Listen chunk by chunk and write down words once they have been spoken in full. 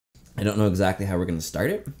I don't know exactly how we're going to start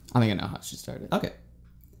it. I think I know how she started. Okay.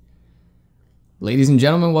 Ladies and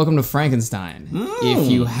gentlemen, welcome to Frankenstein. If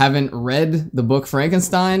you haven't read the book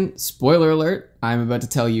Frankenstein, spoiler alert, I'm about to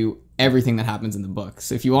tell you everything that happens in the book.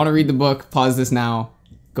 So if you want to read the book, pause this now,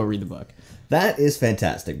 go read the book. That is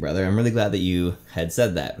fantastic, brother. I'm really glad that you had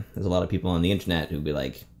said that. There's a lot of people on the internet who'd be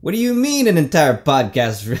like, what do you mean an entire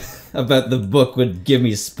podcast about the book would give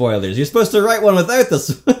me spoilers? You're supposed to write one without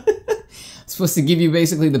this. It's supposed to give you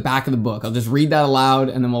basically the back of the book. I'll just read that aloud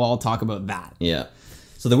and then we'll all talk about that. Yeah.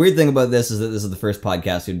 So the weird thing about this is that this is the first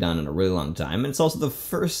podcast we've done in a really long time, and it's also the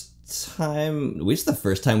first time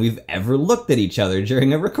we've ever looked at each other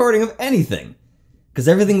during a recording of anything. Because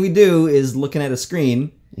everything we do is looking at a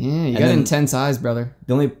screen. Yeah, you got intense eyes, brother.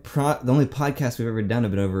 The only podcast we've ever done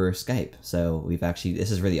have been over Skype, so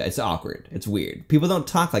it's awkward. It's weird. People don't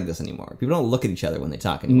talk like this anymore. People don't look at each other when they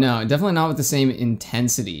talk anymore. No, definitely not with the same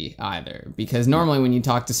intensity either. Because normally when you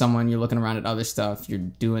talk to someone, you're looking around at other stuff, you're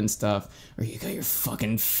doing stuff, or you got your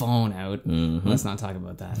fucking phone out. Let's not talk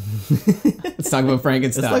about that. Let's talk about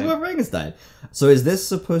Frankenstein. Let's talk about Frankenstein. So is this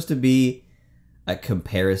supposed to be a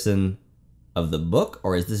comparison of the book,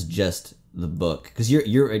 or is this just the book? Because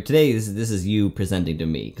today this is you presenting to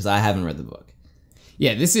me, because I haven't read the book.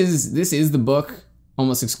 Yeah, this is the book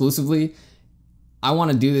almost exclusively. I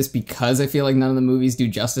want to do this because I feel like none of the movies do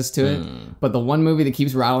justice to it. But the one movie that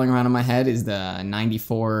keeps rattling around in my head is the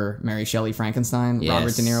 '94 Mary Shelley Frankenstein. Yes.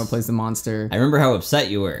 Robert De Niro plays the monster. I remember how upset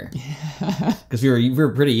you were, because we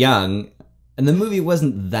were pretty young, and the movie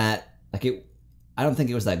wasn't that I don't think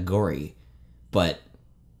it was that gory, but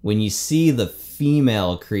when you see the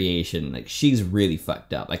female creation, she's really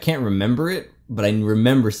fucked up. I can't remember it, but I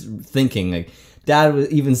remember thinking, Dad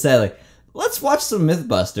even said, let's watch some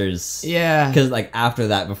Mythbusters. Yeah. Because, after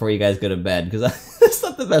that, before you guys go to bed, because that's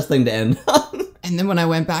not the best thing to end on. And then when I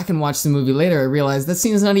went back and watched the movie later, I realized that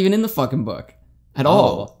scene's not even in the fucking book at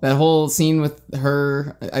all. That whole scene with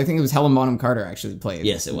her, I think it was Helen Bonham Carter actually played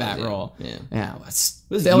that role. Yeah. Yeah. It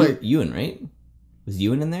was Ewan, right? Was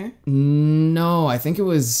Ewan in there? No, I think it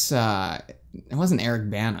was, it wasn't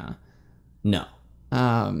Eric Bana. No.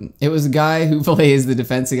 It was a guy who plays the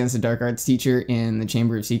Defense Against the Dark Arts teacher in The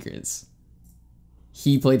Chamber of Secrets.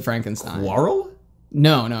 He played Frankenstein. Quarrel?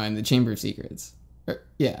 No, in The Chamber of Secrets.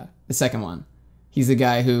 Yeah, the second one. He's the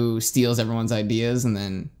guy who steals everyone's ideas and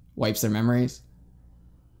then wipes their memories.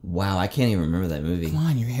 Wow, I can't even remember that movie. Come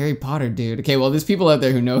on, you're Harry Potter, dude. Okay, well, there's people out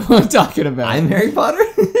there who know who I'm talking about. I'm Harry Potter?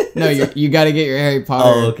 No, you got to get your Harry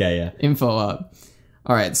Potter yeah. info up.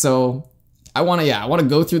 All right, so I want to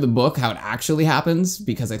go through the book, how it actually happens,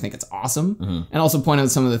 because I think it's awesome, and also point out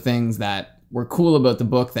some of the things that were cool about the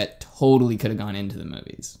book that totally could have gone into the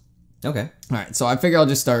movies. Okay. All right, so I figure I'll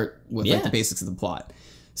just start with the basics of the plot.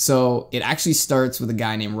 So it actually starts with a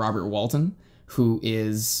guy named Robert Walton, who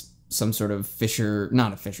is some sort of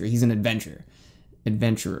not a fisher, he's an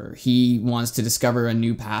adventurer. He wants to discover a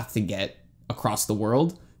new path to get across the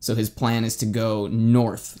world. So his plan is to go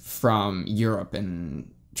north from Europe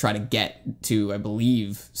and try to get to, I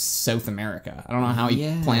believe, South America. I don't know how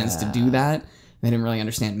he plans to do that. They didn't really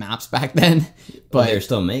understand maps back then. But they're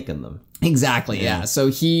still making them. Exactly, yeah. So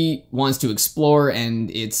he wants to explore, and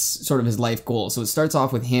it's sort of his life goal. So it starts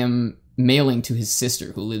off with him mailing to his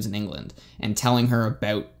sister, who lives in England, and telling her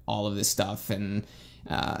about all of this stuff. And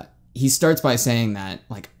he starts by saying that,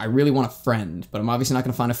 I really want a friend, but I'm obviously not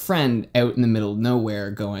going to find a friend out in the middle of nowhere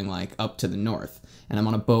going, up to the north. And I'm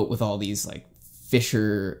on a boat with all these,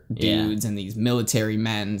 fisher dudes and these military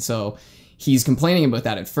men. So he's complaining about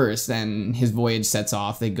that at first. Then his voyage sets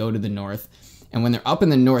off. They go to the north. And when they're up in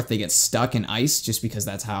the north, they get stuck in ice just because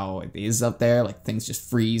that's how it is up there. Things just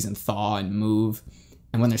freeze and thaw and move.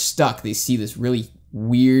 And when they're stuck, they see this really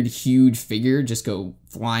weird, huge figure just go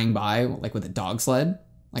flying by, with a dog sled.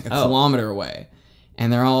 A kilometer away.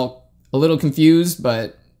 And they're all a little confused,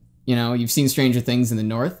 but, you've seen stranger things in the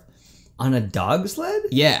north. On a dog sled?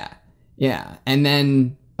 Yeah. And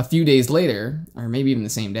then a few days later, or maybe even the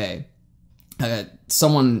same day,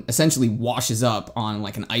 someone essentially washes up on,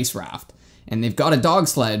 an ice raft. And they've got a dog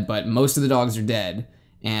sled, but most of the dogs are dead.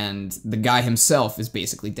 And the guy himself is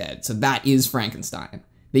basically dead. So that is Frankenstein.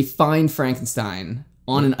 They find Frankenstein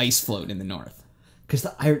on an ice float in the north. Because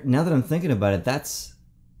now that I'm thinking about it, that's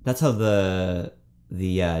how the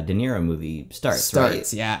De Niro movie starts,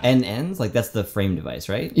 right? Yeah. And ends? That's the frame device,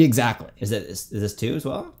 right? Exactly. Is this too as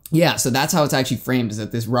well? Yeah, so that's how it's actually framed, is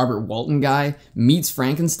that this Robert Walton guy meets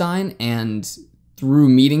Frankenstein, and through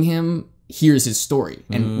meeting him, hears his story,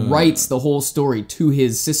 and writes the whole story to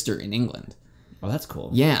his sister in England. Oh, that's cool.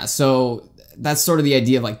 Yeah, so that's sort of the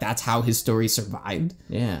idea of, that's how his story survived.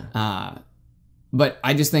 Yeah. But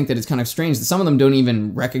I just think that it's kind of strange that some of them don't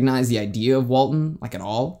even recognize the idea of Walton, like, at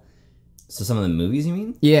all. So some of the movies, you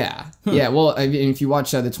mean? Yeah. Yeah, well, I mean, if you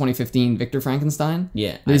watch the 2015 Victor Frankenstein,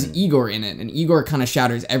 Yeah. there's Igor in it, and Igor kind of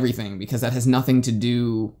shatters everything because that has nothing to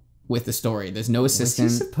do with the story. There's no assistant.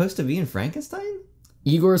 Was he supposed to be in Frankenstein?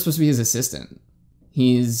 Igor is supposed to be his assistant.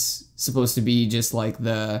 He's supposed to be just like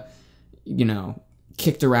the, you know,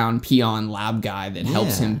 kicked around peon lab guy that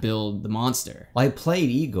helps him build the monster. Well, I played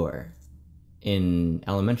Igor in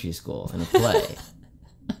elementary school in a play.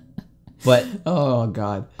 But oh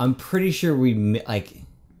god, I'm pretty sure like.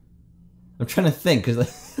 I'm trying to think because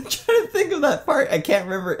I'm trying to think of that part. I can't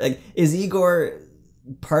remember. Like, is Igor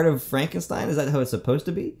part of Frankenstein? Is that how it's supposed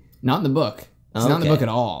to be? Not in the book. It's not in the book at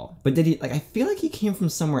all. But did he? Like, I feel like he came from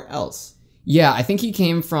somewhere else. Yeah, I think he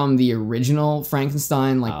came from the original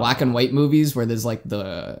Frankenstein, like black and white movies, where there's like I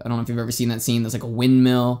don't know if you've ever seen that scene. There's like a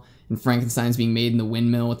windmill, and Frankenstein's being made in the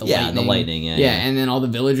windmill with the lightning. Yeah, the lightning. Yeah, and then all the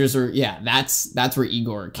villagers are. Yeah, that's where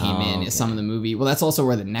Igor came in. Is some of the movie. Well, that's also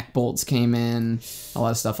where the neck bolts came in. A lot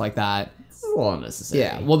of stuff like that. It's a little unnecessary.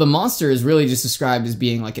 Yeah. Well, the monster is really just described as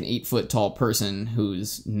being like an 8-foot tall person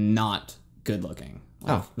who's not good looking.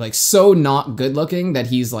 Like so not good looking that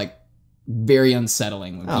he's like very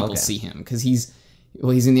unsettling when people see him because he's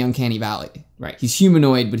in the uncanny valley. Right. He's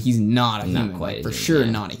humanoid, but he's not a human. Not quite like, for sure,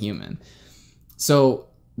 not a human. So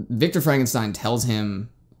Victor Frankenstein tells him,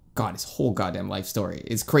 God, his whole goddamn life story.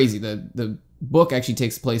 It's crazy. The book actually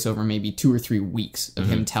takes place over maybe 2 or 3 weeks of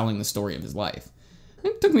him telling the story of his life.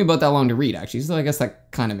 It took me about that long to read, actually, so I guess that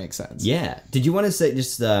kind of makes sense. Yeah. Did you want to say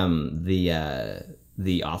just the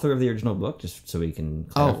author of the original book, just so we can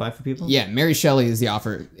clarify for people? Yeah, Mary Shelley is the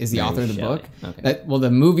author of the book. Okay. The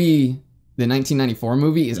movie, the 1994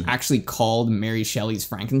 movie, is actually called Mary Shelley's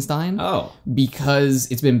Frankenstein. Oh. Because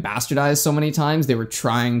it's been bastardized so many times, they were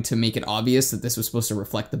trying to make it obvious that this was supposed to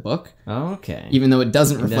reflect the book. Okay. Even though it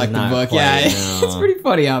doesn't reflect the book. Quite, Yeah, no. it's pretty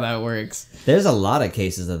funny how that works. There's a lot of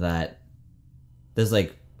cases of that. There's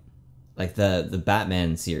like the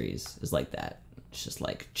Batman series is like that. It's just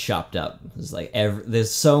like chopped up. There's like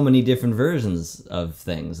there's so many different versions of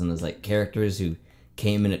things, and there's like characters who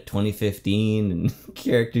came in at 2015 and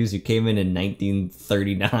characters who came in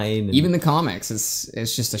 1939. And even the comics,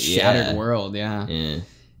 it's just a shattered world. Yeah.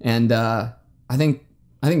 And I think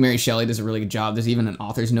Mary Shelley does a really good job. There's even an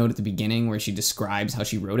author's note at the beginning where she describes how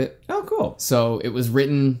she wrote it. Oh, cool. So it was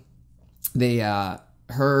written.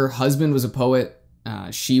 Her husband was a poet.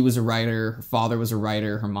 She was a writer. Her father was a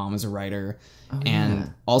writer. Her mom was a writer.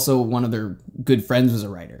 And also one of their good friends was a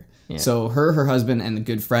writer. Yeah. So her husband, and the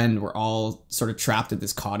good friend were all sort of trapped at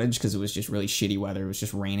this cottage because it was just really shitty weather. It was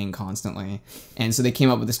just raining constantly. And so they came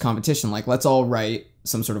up with this competition, like, let's all write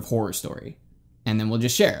some sort of horror story. And then we'll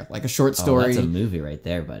just share, like a short story. Oh, that's a movie right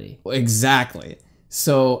there, buddy. Exactly.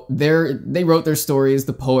 So they wrote their stories.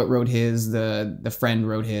 The poet wrote his. The friend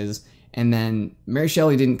wrote his. And then Mary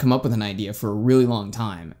Shelley didn't come up with an idea for a really long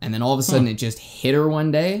time. And then all of a sudden it just hit her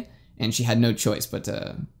one day, and she had no choice but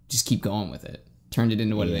to just keep going with it. Turned it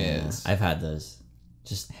into what it is. I've had those.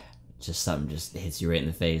 Just something just hits you right in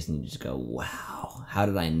the face, and you just go, wow, how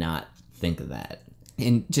did I not think of that?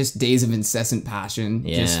 And just days of incessant passion,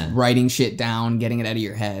 just writing shit down, getting it out of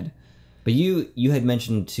your head. But you had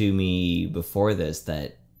mentioned to me before this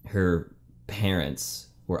that her parents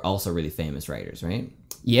were also really famous writers, right?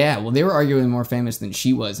 Yeah, well, they were arguably more famous than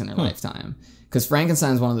she was in her lifetime. Because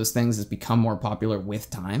Frankenstein is one of those things that's become more popular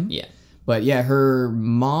with time. Yeah. But yeah, her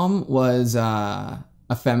mom was a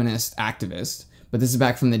feminist activist. But this is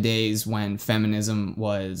back from the days when feminism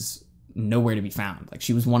was nowhere to be found. Like,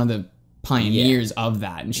 she was one of the pioneers of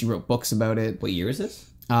that, and she wrote books about it. What year is this?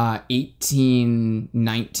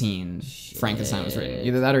 1819. Frankenstein was written.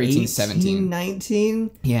 Either that or 1817.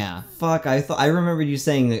 1819? Yeah. Fuck, I remembered you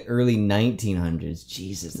saying the early 1900s.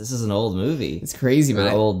 Jesus, this is an old movie. It's crazy,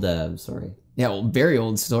 man. Sorry. Yeah, well, very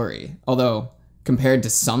old story. Although, compared to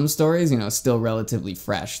some stories, still relatively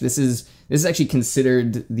fresh. This is actually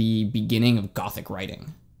considered the beginning of Gothic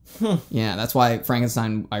writing. Yeah, that's why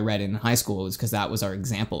Frankenstein I read in high school was because that was our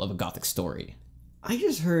example of a Gothic story. I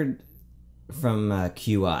just heard from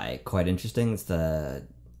QI, quite interesting. It's the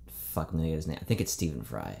fuck me his name. I think it's Stephen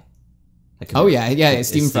Fry.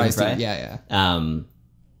 Stephen Fry. Yeah.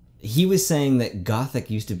 He was saying that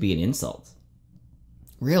Gothic used to be an insult.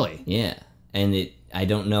 Really? Yeah, and I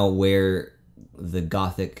don't know where the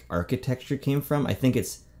Gothic architecture came from. I think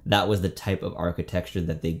that was the type of architecture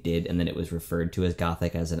that they did, and then it was referred to as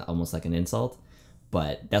Gothic as almost like an insult.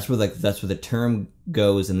 But that's where the term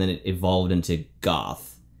goes, and then it evolved into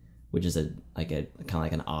goth, which is a kind of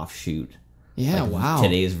like an offshoot. Yeah, wow.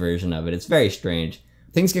 Today's version of it. It's very strange.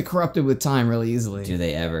 Things get corrupted with time really easily. Do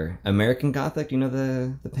they ever? American Gothic, you know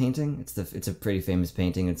the painting? It's a pretty famous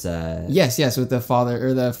painting. It's Yes, with the father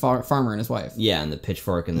or the farmer and his wife. Yeah, and the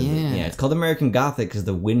pitchfork and yeah. It's called American Gothic because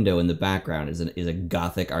the window in the background is a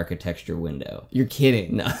Gothic architecture window. You're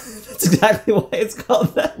kidding. No, that's exactly why it's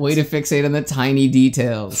called that. Way to fixate on the tiny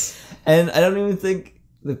details. And I don't even think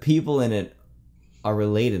the people in it are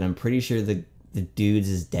related. I'm pretty sure the dude's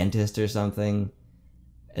his dentist or something,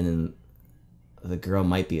 and then the girl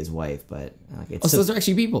might be his wife, but so those are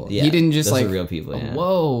actually people. Yeah, he didn't just those like are real people. Yeah.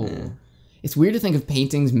 Whoa. Yeah. It's weird to think of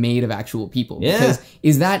paintings made of actual people. Yeah. Because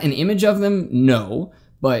is that an image of them? No.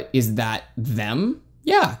 But is that them?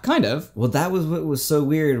 Yeah, kind of. Well, that was what was so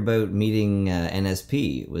weird about meeting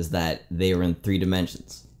NSP was that they were in 3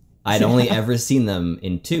 dimensions. I'd only ever seen them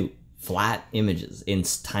in 2 flat images in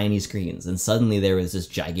tiny screens, and suddenly there was this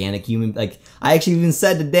gigantic human. Like I actually even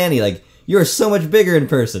said to Danny, like, "You're so much bigger in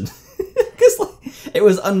person." It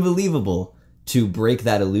was unbelievable to break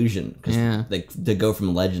that illusion. Yeah. Like, to go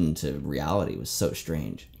from legend to reality was so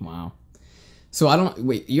strange. Wow. So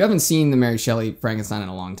wait, you haven't seen the Mary Shelley Frankenstein in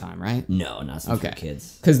a long time, right? No, not since we were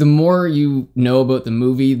kids. Because the more you know about the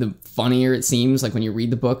movie, the funnier it seems, like when you read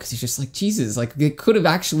the book, because it's just like, Jesus, like they could have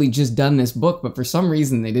actually just done this book, but for some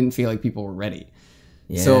reason they didn't feel like people were ready.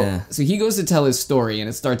 Yeah. So he goes to tell his story, and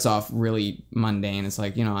it starts off really mundane. It's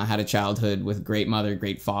like, I had a childhood with great mother,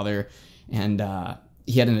 great father, and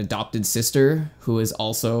he had an adopted sister who is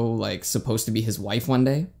also like supposed to be his wife one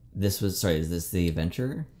day. Is this the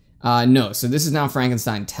adventurer? No, so this is now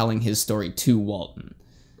Frankenstein telling his story to Walton.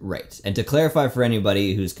 Right. And to clarify for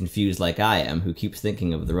anybody who's confused like I am, who keeps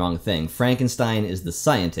thinking of the wrong thing, Frankenstein is the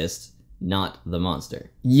scientist, not the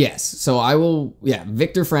monster. Yes. So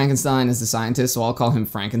Victor Frankenstein is the scientist, so I'll call him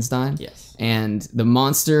Frankenstein. Yes. And the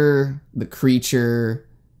monster, the creature,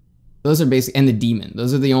 those are basically, and the demon,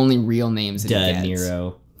 those are the only real names that he gets.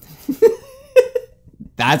 Nero.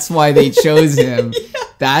 That's why they chose him.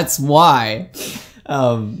 That's why.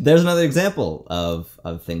 There's another example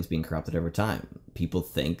of things being corrupted over time. People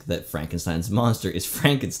think that Frankenstein's monster is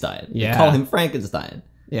Frankenstein. Yeah. They call him Frankenstein.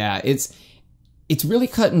 Yeah, it's really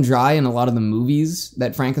cut and dry in a lot of the movies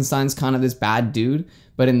that Frankenstein's kind of this bad dude,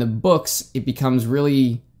 but in the books it becomes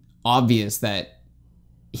really obvious that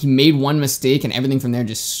he made one mistake and everything from there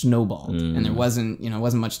just snowballed, and there wasn't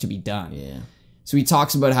much to be done. Yeah. So he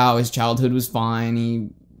talks about how his childhood was fine. He,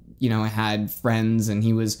 had friends, and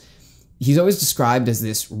he's always described as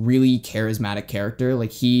this really charismatic character.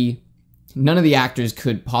 Like none of the actors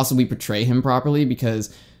could possibly portray him properly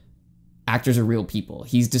because actors are real people.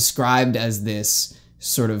 He's described as this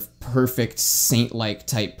sort of perfect saint-like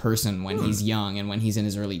type person when he's young and when he's in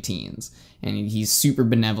his early teens. And he's super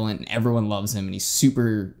benevolent and everyone loves him and he's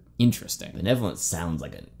super interesting. Benevolent sounds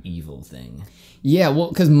like an evil thing. Yeah, well,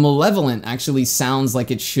 because malevolent actually sounds like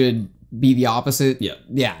it should be the opposite. Yeah.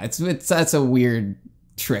 Yeah, that's a weird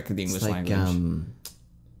trick of the English language.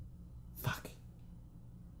 Fuck.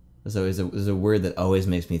 So there's a word that always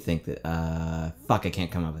makes me think that I can't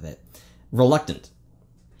come up with it. Reluctant.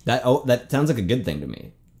 That sounds like a good thing to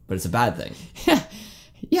me, but it's a bad thing.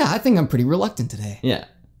 Yeah, I think I'm pretty reluctant today. Yeah.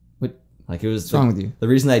 What's wrong with you? The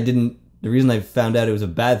reason I found out it was a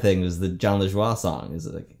bad thing was the John LeJoie song. Is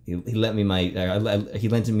like he lent me he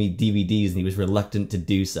lent me DVDs and he was reluctant to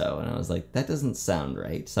do so, and I was like, that doesn't sound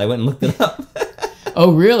right. So I went and looked it up.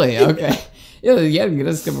 Oh, really? Okay. Yeah, you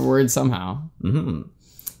gotta skip a word somehow. Mm-hmm.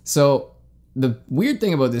 So the weird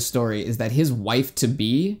thing about this story is that his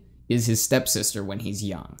wife-to-be is his stepsister when he's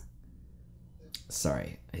young.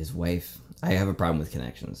 Sorry, his wife. I have a problem with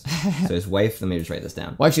connections. So his wife, let me just write this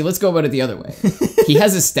down. Well, actually, let's go about it the other way. He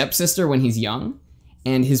has a stepsister when he's young,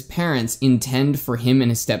 and his parents intend for him and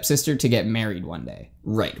his stepsister to get married one day.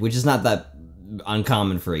 Right, which is not that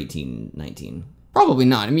uncommon for 1819. Probably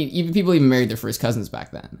not. I mean, people even married their first cousins back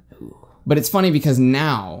then. Ooh. But it's funny because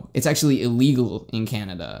now it's actually illegal in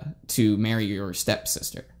Canada to marry your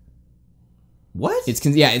stepsister. What?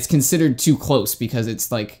 It's considered too close because it's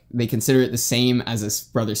like they consider it the same as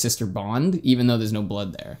a brother-sister bond, even though there's no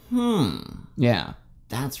blood there. Yeah.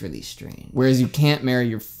 That's really strange. Whereas you can,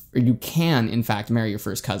 in fact, marry your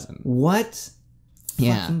first cousin. What?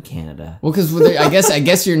 Yeah. Fucking Canada. Well, because I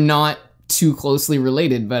guess you're not too closely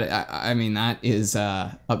related, but I mean, that is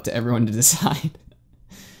up to everyone to decide.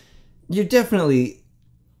 You're definitely...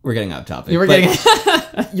 We're getting off topic.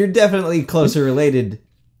 You're definitely closer related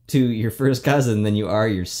to your first cousin than you are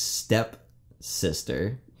your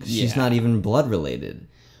stepsister. She's not even blood related.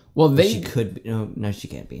 Well, She could be. No, she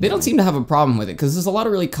can't be. They don't seem to have a problem with it because there's a lot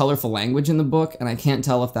of really colorful language in the book, and I can't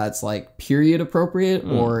tell if that's like period appropriate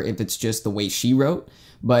or if it's just the way she wrote.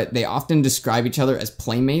 But they often describe each other as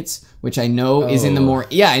playmates, which I know is in the more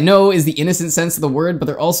I know is the innocent sense of the word, but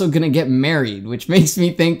they're also gonna get married, which makes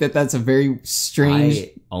me think that that's a very strange.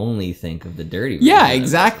 I only think of the dirty version. Yeah,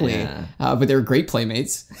 exactly. Yeah. But they're great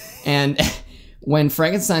playmates, and. When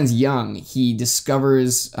Frankenstein's young, he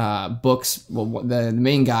discovers books. Well, the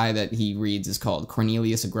main guy that he reads is called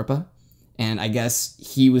Cornelius Agrippa. And I guess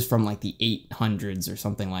he was from like the 800s or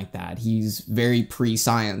something like that. He's very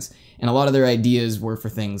pre-science. And a lot of their ideas were for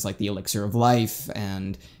things like the elixir of life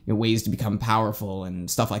and ways to become powerful and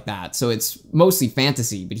stuff like that. So it's mostly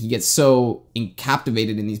fantasy, but he gets so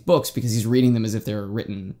captivated in these books because he's reading them as if they're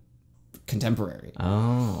written contemporary.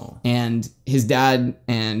 Oh. And his dad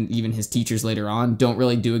and even his teachers later on don't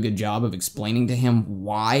really do a good job of explaining to him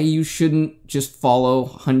why you shouldn't just follow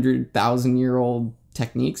 100,000-year-old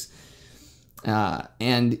techniques.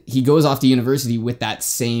 And he goes off to university with that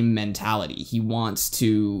same mentality. He wants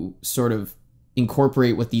to sort of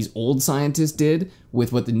incorporate what these old scientists did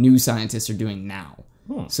with what the new scientists are doing now.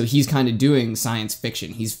 So he's kind of doing science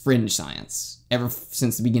fiction. He's fringe science ever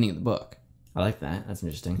since the beginning of the book. I like that. That's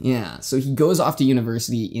interesting. Yeah, so he goes off to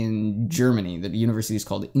university in Germany. The university is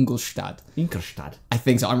called Ingolstadt. Ingolstadt. I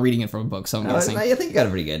think so. I'm reading it from a book, so I'm guessing. I think you got it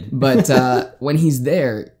pretty good. But when he's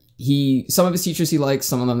there, some of his teachers he likes,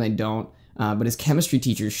 some of them they don't. But his chemistry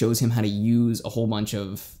teacher shows him how to use a whole bunch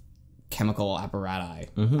of chemical apparati.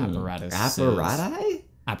 Apparati?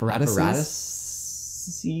 Apparatuses?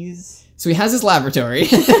 So he has his laboratory.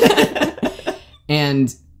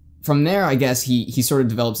 And from there, I guess he sort of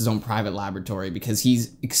develops his own private laboratory because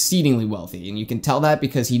he's exceedingly wealthy. And you can tell that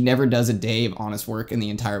because he never does a day of honest work in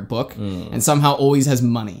the entire book and somehow always has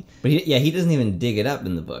money. But he doesn't even dig it up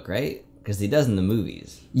in the book, right? Because he does in the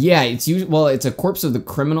movies. Yeah, it's a corpse of the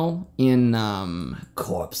criminal in...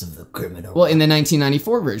 Corpse of the criminal. Well, in the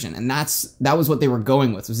 1994 version. And that was what they were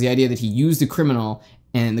going with, was the idea that he used a criminal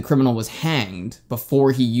and the criminal was hanged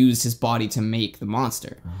before he used his body to make the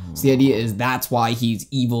monster. So the idea is that's why he's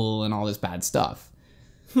evil and all this bad stuff.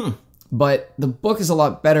 But the book is a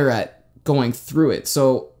lot better at going through it.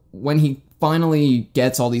 So when he finally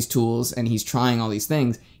gets all these tools and he's trying all these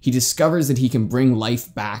things, he discovers that he can bring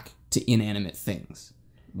life back to inanimate things.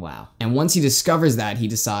 Wow. And once he discovers that, he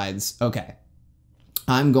decides, okay,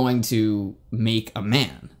 I'm going to make a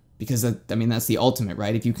man. Because, that's the ultimate,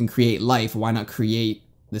 right? If you can create life, why not create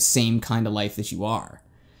the same kind of life that you are?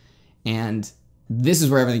 And this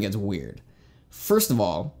is where everything gets weird. First of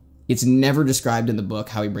all, it's never described in the book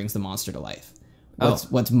how he brings the monster to life.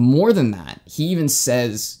 What's more than that, he even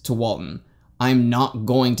says to Walton, I'm not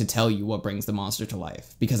going to tell you what brings the monster to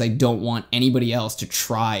life because I don't want anybody else to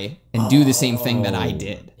try and do the same thing that I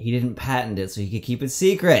did. He didn't patent it so he could keep it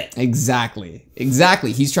secret. Exactly.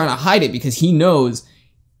 He's trying to hide it because he knows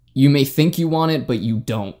you may think you want it, but you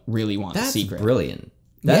don't really want the secret. That's brilliant.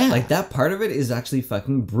 That part of it is actually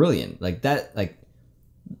fucking brilliant.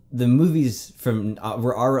 The movies from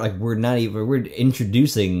we're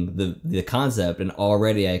introducing the concept, and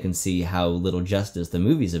already I can see how little justice the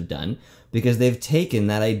movies have done because they've taken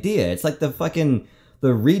that idea. It's like the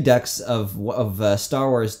redux of Star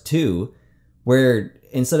Wars 2, where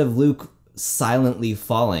instead of Luke silently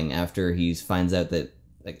falling after he finds out that,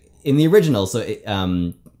 like in the original,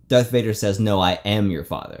 Darth Vader says, "No, I am your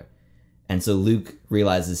father." And so Luke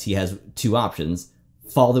realizes he has two options: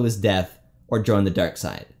 fall to his death or join the dark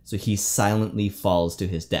side. So he silently falls to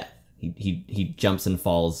his death. He jumps and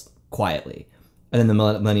falls quietly. And then the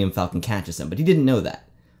Millennium Falcon catches him, but he didn't know that.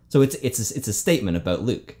 So it's a statement about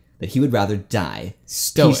Luke, that he would rather die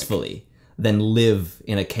peacefully than live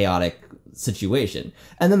in a chaotic situation.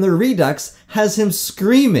 And then the Redux has him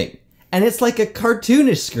screaming. And it's like a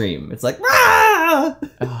cartoonish scream. It's like, "Rah!"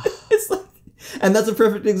 It's like, and that's a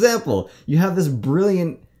perfect example. You have this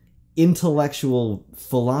brilliant intellectual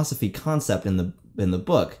philosophy concept in the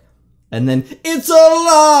book, and then it's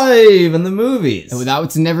alive in the movies. Without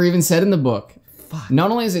it's never even said in the book. Fuck.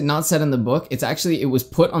 Not only is it not said in the book, it was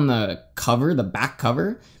put on the cover, the back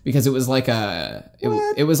cover, because it was like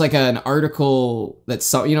it was like an article that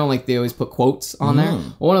like they always put quotes on there.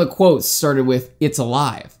 Well, one of the quotes started with "It's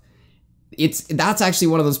alive." That's actually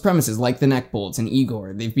one of those premises, like the neck bolts and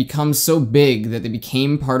Igor. They've become so big that they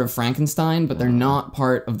became part of Frankenstein, but they're not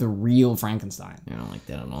part of the real Frankenstein. I don't like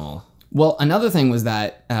that at all. Well, another thing was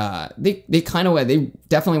that they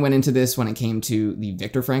definitely went into this when it came to the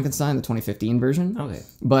Victor Frankenstein, the 2015 version. Okay.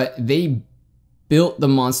 But they built the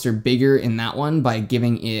monster bigger in that one by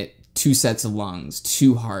giving it 2 sets of lungs,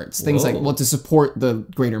 2 hearts, things like, to support the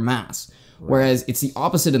greater mass. Whereas it's the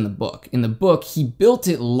opposite in the book. In the book, he built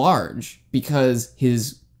it large because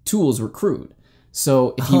his tools were crude.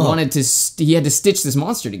 So if he wanted to, he had to stitch this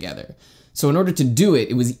monster together. So in order to do it,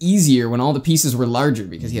 it was easier when all the pieces were larger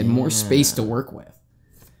because he had more space to work with.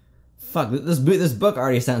 Fuck, this book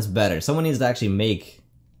already sounds better. Someone needs to actually make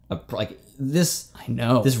like this. I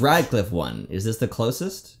know. This Radcliffe one, is this the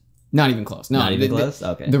closest? Not even close. No, Not even close?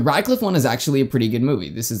 Okay. The Radcliffe one is actually a pretty good movie.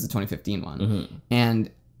 This is the 2015 one. And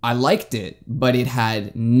I liked it, but it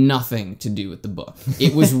had nothing to do with the book.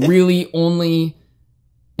 It was really only...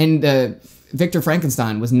 And Victor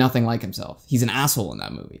Frankenstein was nothing like himself. He's an asshole in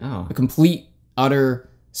that movie. Oh. A complete, utter,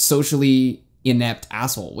 socially inept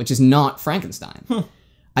asshole, which is not Frankenstein.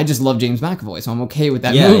 I just love James McAvoy, so I'm okay with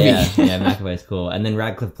that movie. Yeah, McAvoy's cool. And then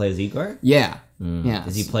Radcliffe plays Igor? Yeah. Yeah.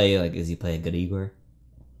 Does he play a good Igor?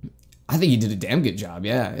 I think he did a damn good job.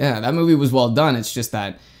 Yeah. That movie was well done. It's just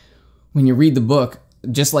that when you read the book,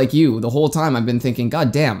 just like you, the whole time I've been thinking,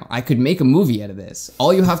 God damn, I could make a movie out of this.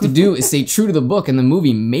 All you have to do is stay true to the book and the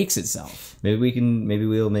movie makes itself. Maybe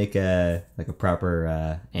we'll make a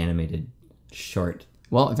proper animated short.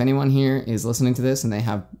 Well, if anyone here is listening to this and they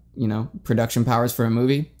have, production powers for a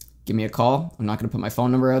movie, give me a call. I'm not going to put my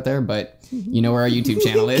phone number out there, but you know where our YouTube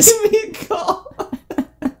channel is. Give me a call.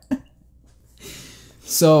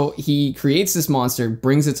 So he creates this monster,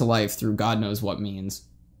 brings it to life through God knows what means,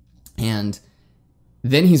 and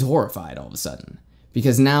then he's horrified all of a sudden.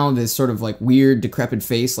 Because now this sort of like weird, decrepit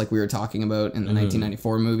face like we were talking about in the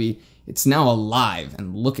 1994 movie, it's now alive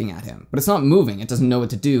and looking at him. But it's not moving. It doesn't know what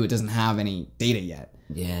to do. It doesn't have any data yet.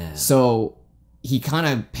 Yeah. So he kind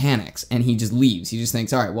of panics and he just leaves. He just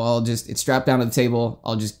thinks, all right, well, it's strapped down to the table.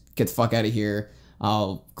 I'll just get the fuck out of here.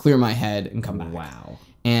 I'll clear my head and come back. Wow.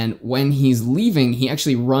 And when he's leaving, he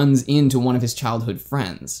actually runs into one of his childhood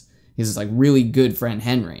friends. His like really good friend,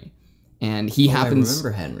 Henry. And he happens... I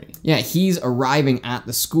remember Henry. Yeah, he's arriving at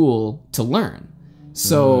the school to learn.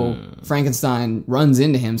 So Frankenstein runs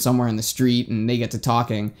into him somewhere in the street and they get to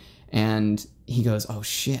talking. And he goes, oh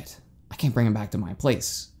shit, I can't bring him back to my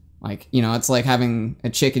place. Like, it's like having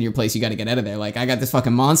a chick in your place. You got to get out of there. Like, I got this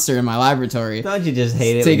fucking monster in my laboratory. Don't you just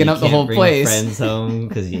hate it taking when you up the whole bring place? Friends home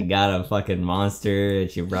because you got a fucking monster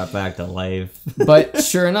that you brought back to life. But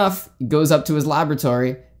sure enough, he goes up to his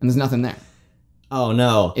laboratory and there's nothing there. Oh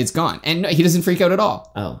no, it's gone, and he doesn't freak out at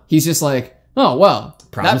all. Oh, he's just like, oh well,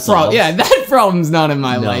 that problem's not in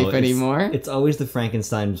my life anymore. It's always the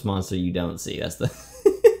Frankenstein's monster you don't see. That's the.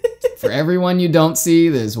 For everyone you don't see,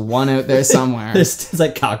 there's one out there somewhere. It's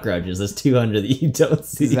like cockroaches. There's 200 that you don't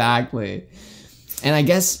see. Exactly. And I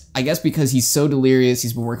guess because he's so delirious,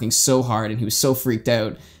 he's been working so hard, and he was so freaked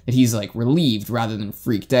out that he's like relieved rather than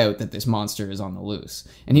freaked out that this monster is on the loose.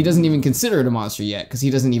 And he doesn't even consider it a monster yet because he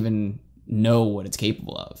doesn't even know what it's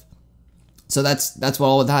capable of. So that's what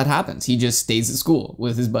all of that happens. He just stays at school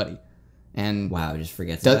with his buddy, and wow, just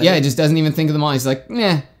forgets. He just doesn't even think of the monster. He's like,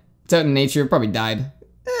 it's out in nature. It probably died.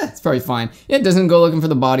 It's probably fine. Yeah, it doesn't go looking for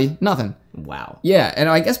the body. Nothing. Wow. Yeah, and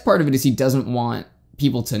I guess part of it is he doesn't want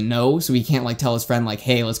people to know, so he can't like tell his friend like,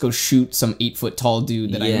 hey, let's go shoot some 8-foot tall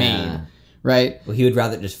dude that I made. Right? Well, he would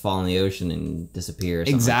rather just fall in the ocean and disappear. Or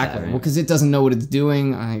something exactly. Like that, right? Well, because it doesn't know what it's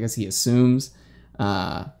doing. I guess he assumes.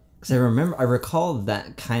 Because I recall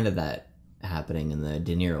that happening in the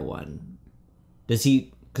De Niro one. Does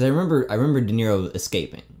he? Because I remember De Niro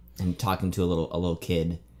escaping and talking to a little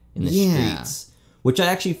kid in the streets, which I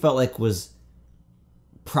actually felt like was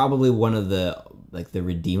probably one of the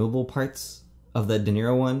redeemable parts of the De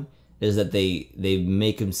Niro one, is that they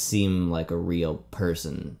make him seem like a real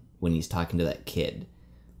person when he's talking to that kid,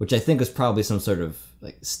 which I think was probably some sort of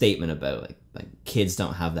like statement about like kids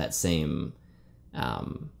don't have that same.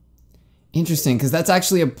 Interesting, because that's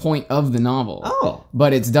actually a point of the novel. Oh,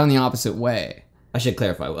 but it's done the opposite way. I should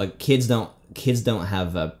clarify. Like kids don't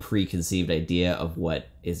have a preconceived idea of what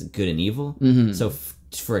is good and evil. Mm-hmm. So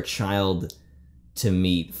for a child to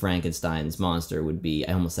meet Frankenstein's monster would be...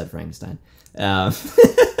 I almost said Frankenstein.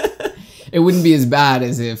 It wouldn't be as bad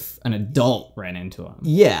as if an adult ran into him.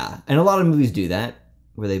 Yeah, and a lot of movies do that,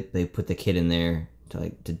 where they put the kid in there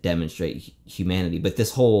to demonstrate humanity. But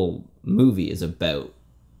this whole movie is about...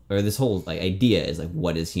 Or this whole idea is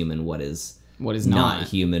what is human, what is not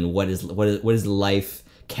human, what is life?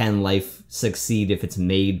 Can life succeed if it's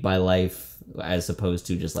made by life, as opposed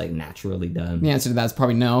to just naturally done? The answer to that's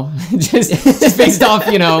probably no. just based off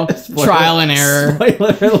trial and error.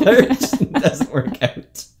 Spoiler alert! It doesn't work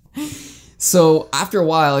out. So after a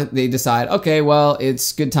while, they decide, okay, well,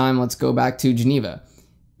 it's good time. Let's go back to Geneva.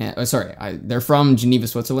 They're from Geneva,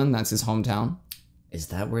 Switzerland. That's his hometown. Is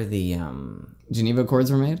that where the Geneva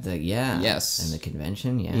Accords were made? yeah. Yes. And the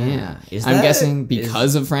convention? Yeah. Yeah. Is I'm that- guessing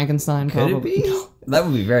because of Frankenstein, Could it probably. be? That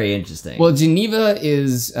would be very interesting. Well, Geneva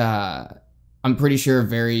is, I'm pretty sure, a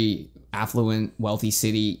very affluent, wealthy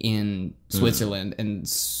city in Switzerland. And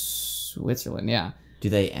Switzerland, yeah. do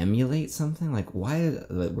they emulate something? Like, why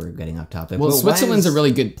we're getting off topic? Well, but why Switzerland's is- a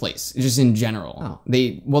really good place, just in general. Oh.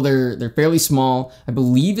 They're fairly small. I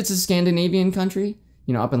believe it's a Scandinavian country,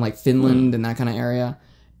 you know, up in like Finland and that kind of area.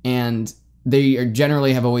 And they are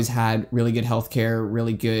generally have always had really good healthcare,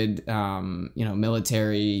 really good, you know,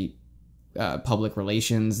 military, public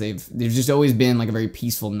relations. They've just always been like a very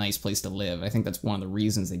peaceful, nice place to live. I think that's one of the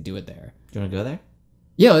reasons they do it there. Do you want to go there?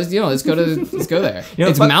 Yeah, let's go there. You know,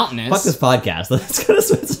 it's mountainous. Fuck this podcast. Let's go to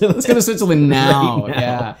Switzerland. Let's go to Switzerland now. Right now.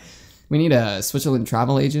 Yeah, we need a Switzerland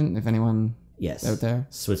travel agent. If anyone Yes. out there.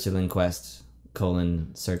 Switzerland Quest,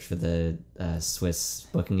 search for the Swiss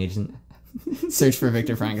booking agent. Search for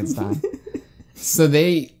Victor Frankenstein. So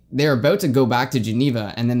they're about to go back to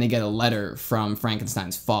Geneva, and then they get a letter from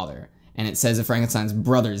Frankenstein's father, and it says that Frankenstein's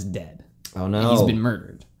brother's dead. Oh, And no. he's been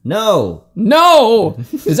murdered. No! No!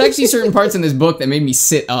 There's actually certain parts in this book that made me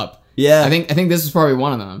sit up. Yeah. I think this was probably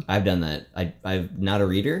one of them. I've done that. I'm not a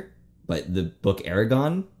reader, but the book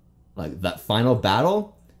Aragon, like that final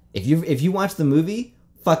battle, if you watch the movie,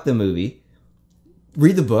 fuck the movie,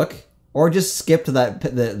 read the book, or just skip to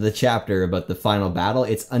the chapter about the final battle.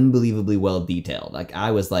 It's unbelievably well detailed. Like, I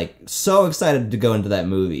was like so excited to go into that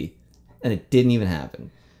movie, and it didn't even happen.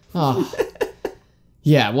 Oh.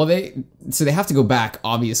 Yeah, well, they have to go back,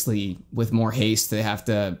 obviously, with more haste. They have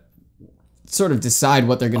to sort of decide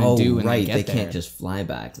what they're going to do when they get there. They can't just fly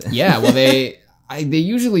back. Yeah, well, they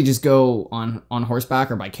usually just go on horseback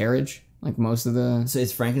or by carriage, like most of the... So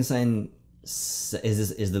is Frankenstein... Is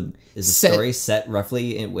the Set- story set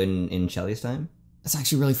roughly in Shelley's time? That's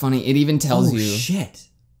actually really funny. It even tells you... Shit.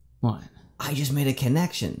 What? I just made a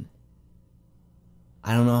connection.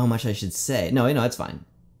 I don't know how much I should say. No, it's fine.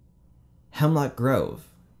 Hemlock Grove.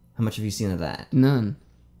 How much have you seen of that? None.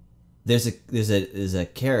 There's a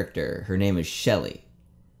character. Her name is Shelly,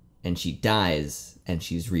 and she dies, and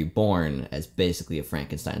she's reborn as basically a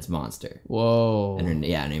Frankenstein's monster. Whoa. And her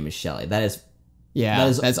name is Shelly. That's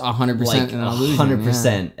 100% like an illusion.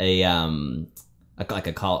 100%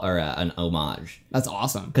 an homage. That's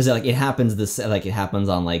awesome. Because it happens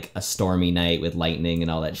on like a stormy night with lightning and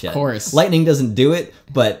all that shit. Of course. Lightning doesn't do it,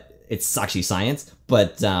 but it's actually science.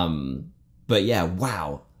 But yeah,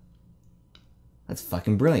 wow, that's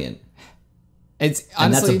fucking brilliant. It's honestly,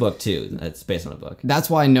 And that's a book too. It's based on a book. That's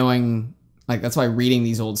why that's why reading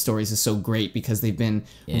these old stories is so great, because they've been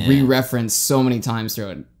Yeah. re-referenced so many times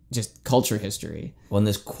throughout just culture history. Well, and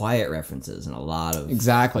there's quiet references and a lot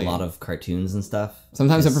of cartoons and stuff.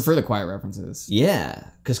 Sometimes I prefer the quiet references. Yeah,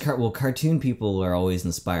 because cartoon people are always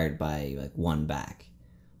inspired by like one back.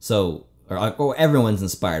 So or everyone's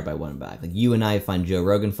inspired by one back. Like, you and I find Joe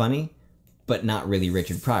Rogan funny, but not really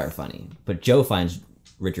Richard Pryor funny. But Joe finds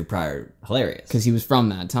Richard Pryor hilarious. Because he was from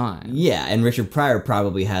that time. Yeah, and Richard Pryor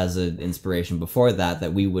probably has an inspiration before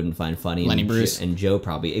that we wouldn't find funny. Lenny Bruce. And Joe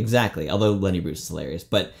probably, exactly. Although Lenny Bruce is hilarious.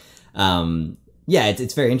 But, yeah,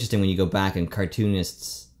 it's very interesting when you go back, and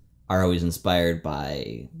cartoonists are always inspired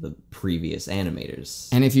by the previous animators.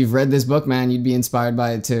 And if you've read this book, man, you'd be inspired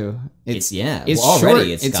by it too. It's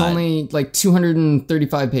already short. It's only like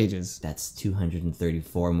 235 pages. That's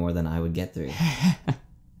 234 more than I would get through.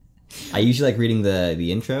 I usually like reading the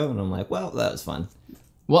intro, and I'm like, well, that was fun.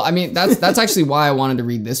 Well, I mean, that's actually why I wanted to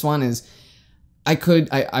read this one. Is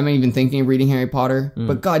I'm even thinking of reading Harry Potter,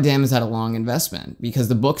 but goddamn, is that a long investment, because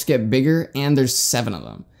the books get bigger and there's 7 of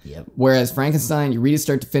them. Yep. Whereas Frankenstein, you read it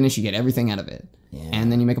start to finish, you get everything out of it. Yeah.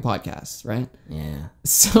 And then you make a podcast, right? Yeah.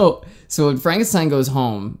 So when Frankenstein goes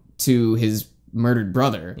home to his murdered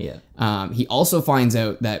brother, he also finds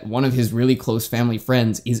out that one of his really close family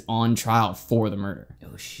friends is on trial for the murder.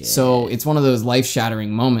 Oh, shit. So it's one of those life-shattering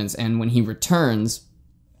moments, and when he returns,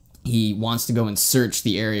 he wants to go and search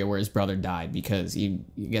the area where his brother died, because he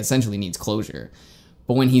essentially needs closure.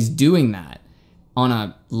 But when he's doing that on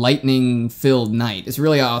a lightning-filled night, it's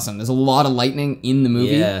really awesome. There's a lot of lightning in the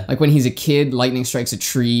movie. Yeah. Like when he's a kid, lightning strikes a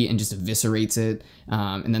tree and just eviscerates it.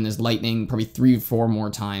 And then there's lightning probably 3 or 4 more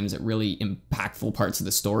times at really impactful parts of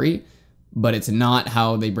the story. But it's not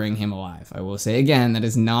how they bring him alive. I will say again, that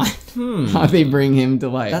is not how they bring him to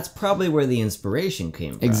life. That's probably where the inspiration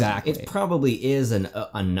came from. Exactly. It probably is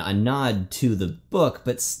a nod to the book,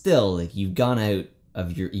 but still, like, you've gone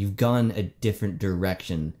a different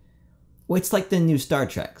direction. Well, it's like the new Star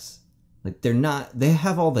Treks. Like, they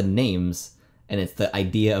have all the names, and it's the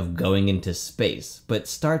idea of going into space. But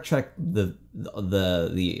Star Trek,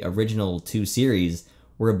 the original 2 series,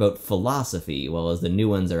 were about philosophy, while as the new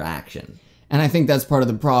ones are action. And I think that's part of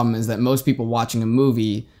the problem, is that most people watching a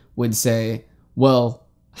movie would say, well,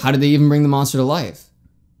 how did they even bring the monster to life?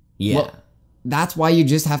 Yeah. Well, that's why you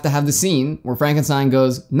just have to have the scene where Frankenstein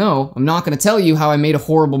goes, no, I'm not going to tell you how I made a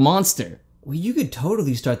horrible monster. Well, you could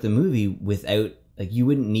totally start the movie without, like, you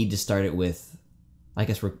wouldn't need to start it with, I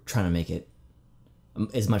guess we're trying to make it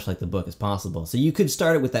as much like the book as possible. So you could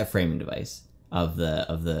start it with that framing device of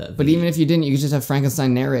the. But even if you didn't, you could just have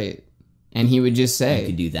Frankenstein narrate, and he would just say. You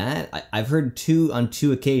could do that. I've heard on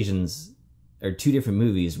two occasions, or 2 different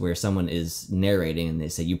movies, where someone is narrating and they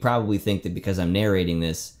say, you probably think that because I'm narrating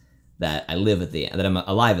this, that I live at the end, that I'm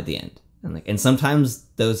alive at the end. And sometimes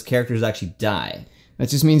those characters actually die. That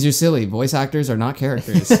just means you're silly. Voice actors are not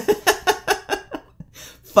characters.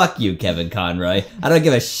 Fuck you, Kevin Conroy. I don't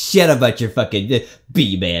give a shit about your fucking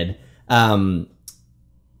B-man. I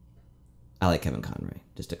like Kevin Conroy,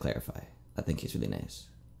 just to clarify. I think he's really nice.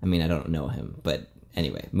 I mean, I don't know him, but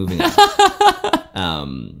anyway, moving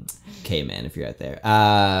on. K-man, if you're out there.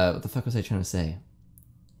 What the fuck was I trying to say?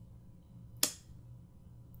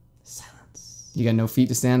 Silence. You got no feet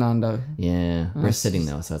to stand on, though. Yeah, we're sitting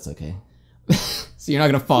though, so that's okay. So you're not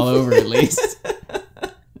going to fall over, at least.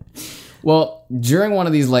 Well, during one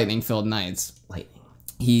of these lightning-filled nights,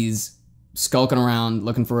 he's skulking around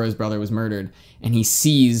looking for where his brother was murdered, and he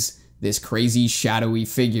sees this crazy shadowy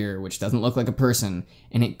figure, which doesn't look like a person,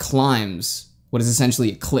 and it climbs what is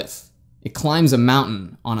essentially a cliff. It climbs a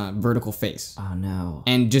mountain on a vertical face. Oh, no.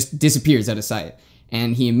 And just disappears out of sight.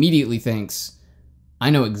 And he immediately thinks,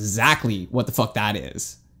 I know exactly what the fuck that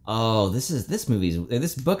is. Oh,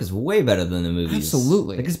 this book is way better than the movies.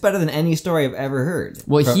 Absolutely. Like, it's better than any story I've ever heard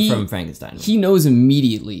from Frankenstein. He knows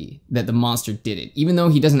immediately that the monster did it. Even though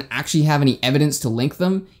he doesn't actually have any evidence to link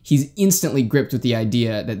them, he's instantly gripped with the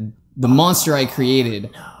idea that the monster I created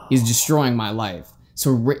is destroying my life.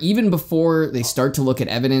 So even before they start to look at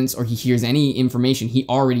evidence or he hears any information, he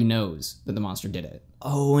already knows that the monster did it.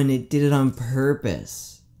 Oh, and it did it on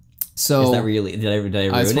purpose. So is that really? Did I ruin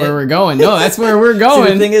it? That's where we're going. No, that's where we're going.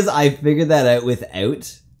 See, the thing is, I figured that out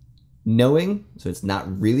without knowing, so it's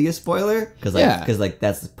not really a spoiler. Because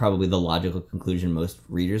that's probably the logical conclusion most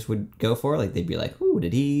readers would go for. Like, they'd be like, "Ooh, was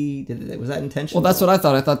that intentional?" Well, that's what I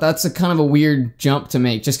thought. I thought that's a kind of a weird jump to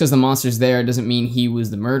make. Just because the monster's there doesn't mean he was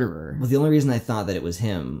the murderer. Well, the only reason I thought that it was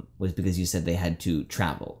him was because you said they had to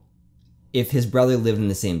travel. If his brother lived in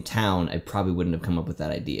the same town, I probably wouldn't have come up with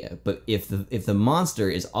that idea. But if the monster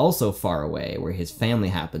is also far away, where his family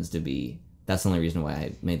happens to be, that's the only reason why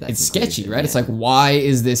I made that. It's sketchy, right? Yeah. It's like, why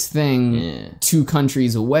is this thing 2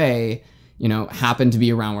 countries away, happen to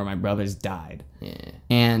be around where my brothers died? Yeah.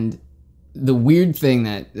 And the weird thing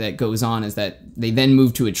that goes on is that they then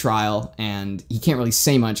move to a trial, and he can't really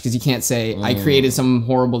say much because he can't say, I created some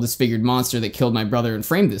horrible disfigured monster that killed my brother and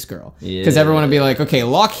framed this girl. Because everyone would be like, okay,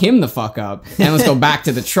 lock him the fuck up, and let's go back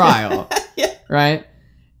to the trial. Yeah. Right?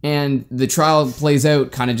 And the trial plays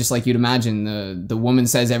out kind of just like you'd imagine. The woman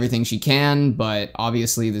says everything she can, but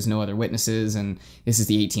obviously there's no other witnesses, and this is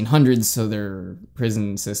the 1800s, so their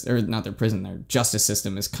prison system, or not their prison, their justice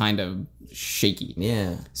system is kind of shaky.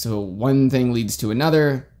 Yeah. So one thing leads to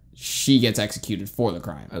another. She gets executed for the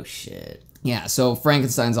crime. Oh, shit. Yeah, so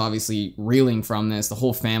Frankenstein's obviously reeling from this. The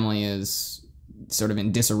whole family is sort of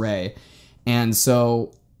in disarray. And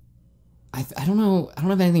so I don't know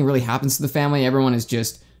if anything really happens to the family. Everyone is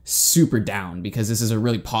just super down because this is a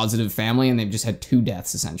really positive family and they've just had 2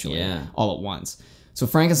 deaths essentially all at once. So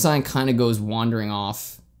Frankenstein kind of goes wandering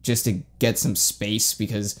off just to get some space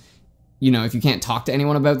because, if you can't talk to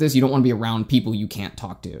anyone about this, you don't want to be around people you can't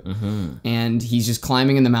talk to. Mm-hmm. And he's just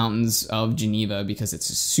climbing in the mountains of Geneva because it's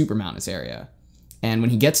a super mountainous area. And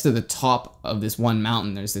when he gets to the top of this one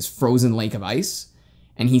mountain, there's this frozen lake of ice,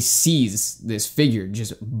 and he sees this figure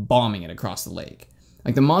just bombing it across the lake.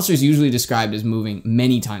 Like, the monster is usually described as moving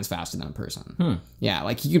many times faster than a person. Yeah,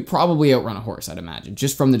 like, he could probably outrun a horse, I'd imagine,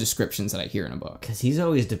 just from the descriptions that I hear in a book. Because he's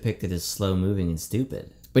always depicted as slow-moving and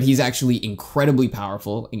stupid. But he's actually incredibly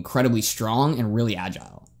powerful, incredibly strong, and really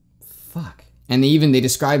agile. Fuck. And they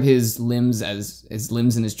describe his limbs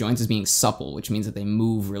limbs and his joints as being supple, which means that they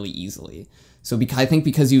move really easily. So I think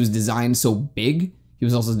because he was designed so big, he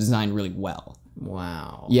was also designed really well.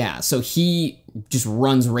 Wow. Yeah, so he just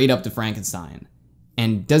runs right up to Frankenstein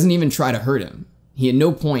and doesn't even try to hurt him. He at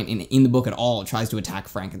no point in the book at all tries to attack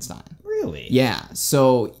Frankenstein. Really? Yeah,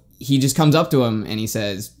 so he just comes up to him and he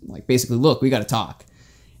says, like, basically, look, we gotta talk.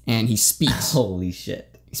 And he speaks. Holy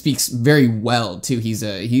shit. He speaks very well, too. He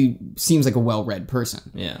seems like a well-read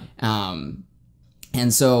person. Yeah.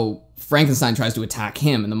 And so Frankenstein tries to attack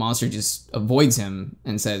him, and the monster just avoids him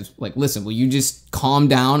and says, like, listen, will you just calm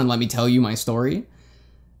down and let me tell you my story?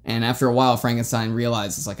 And after a while, Frankenstein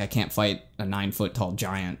realizes, like, I can't fight a 9-foot-tall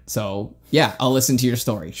giant. So, yeah, I'll listen to your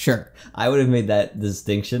story. Sure. I would have made that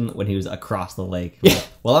distinction when he was across the lake.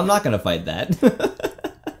 Well, I'm not going to fight that.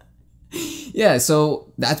 Yeah,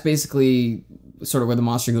 so that's basically sort of where the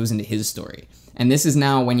monster goes into his story. And this is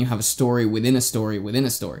now when you have a story within a story within a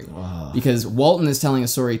story. Oh. Because Walton is telling a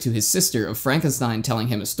story to his sister of Frankenstein telling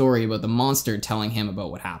him a story about the monster telling him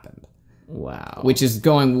about what happened. Wow. Which is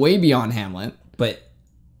going way beyond Hamlet. But,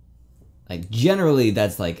 like, generally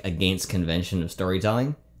that's, like, against convention of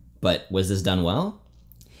storytelling. But was this done well?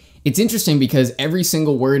 It's interesting because every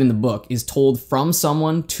single word in the book is told from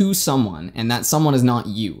someone to someone, and that someone is not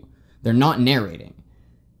you. They're not narrating.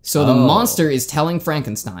 So the monster is telling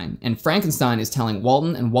Frankenstein, and Frankenstein is telling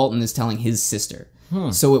Walton, and Walton is telling his sister.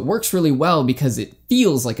 So it works really well because it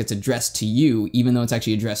feels like it's addressed to you, even though it's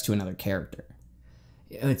actually addressed to another character.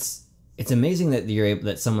 It's amazing that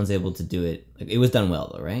that someone's able to do it. Like, it was done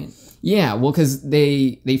well, though, right? Yeah, well, because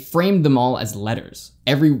they framed them all as letters.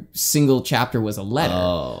 Every single chapter was a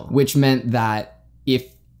letter, which meant that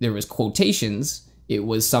if there was quotations, it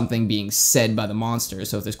was something being said by the monster.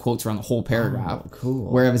 So if there's quotes around the whole paragraph. Cool.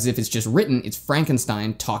 Whereas if it's just written, it's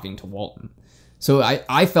Frankenstein talking to Walton. So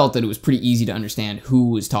I felt that it was pretty easy to understand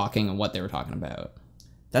who was talking and what they were talking about.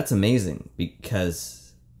 That's amazing,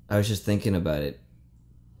 because I was just thinking about it.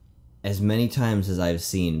 As many times as I've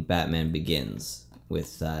seen Batman Begins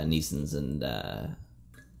with Neeson's and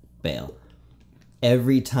Bale,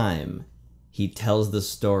 every time he tells the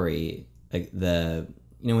story, like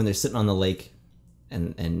when they're sitting on the lake,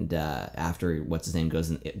 and after what's his name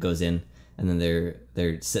goes in, and then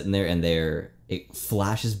they're sitting there, and it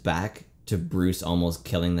flashes back to Bruce almost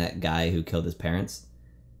killing that guy who killed his parents.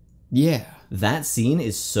 Yeah. That scene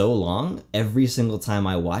is so long. Every single time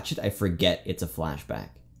I watch it, I forget it's a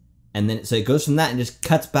flashback. And then so it goes from that and just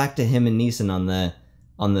cuts back to him and Neeson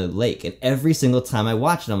on the lake. And every single time I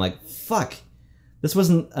watch it, I'm like, fuck, this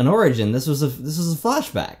wasn't an origin. This was a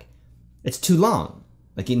flashback. It's too long.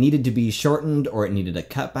 Like, it needed to be shortened, or it needed a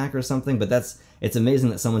cutback or something. But it's amazing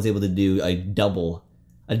that someone's able to do a double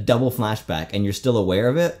flashback, and you're still aware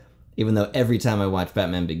of it, even though every time I watch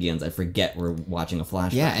Batman Begins, I forget we're watching a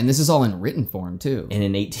flashback. Yeah, and this is all in written form too. And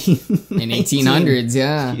in 1800s,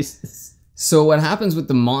 yeah. Jesus. So what happens with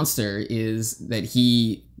the monster is that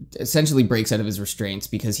he essentially breaks out of his restraints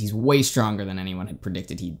because he's way stronger than anyone had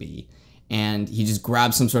predicted he'd be. And he just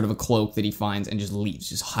grabs some sort of a cloak that he finds and just leaves,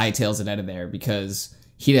 just hightails it out of there because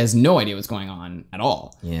he has no idea what's going on at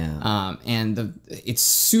all. Yeah. And it's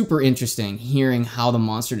super interesting hearing how the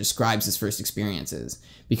monster describes his first experiences,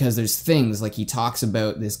 because there's things like he talks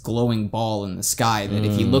about this glowing ball in the sky that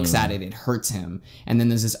if he looks at it, it hurts him. And then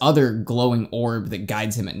there's this other glowing orb that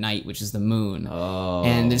guides him at night, which is the moon. Oh.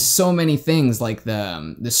 And there's so many things like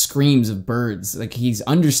the screams of birds. Like, he's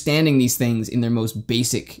understanding these things in their most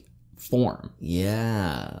basic form.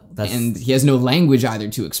 Yeah. And he has no language either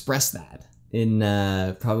to express that. In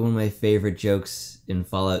probably one of my favorite jokes in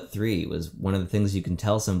Fallout 3 was one of the things you can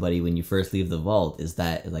tell somebody when you first leave the vault is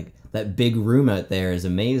that, like, that big room out there is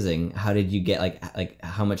amazing. How did you get, like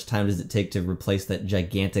how much time does it take to replace that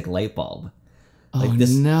gigantic light bulb? Like,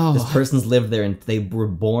 this person's lived there, and they were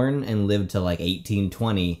born and lived to like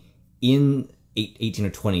 1820 in 18 or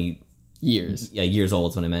 20 years. Yeah, years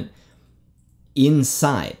old is what I meant.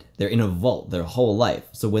 Inside, they're in a vault their whole life.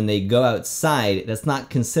 So when they go outside, that's not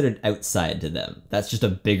considered outside to them. That's just a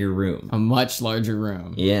bigger room. A much larger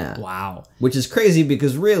room. Yeah. Wow. Which is crazy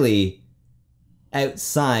because really,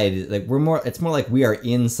 outside, like, it's more like we are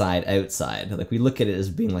inside outside. Like, we look at it as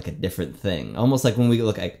being like a different thing. Almost like when we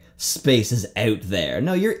look like space is out there.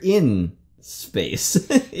 No, you're in space.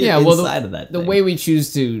 Yeah, well, inside of that the thing. way we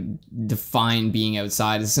choose to define being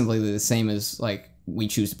outside is simply the same as, like, we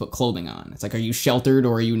choose to put clothing on. It's like, are you sheltered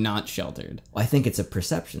or are you not sheltered? I think it's a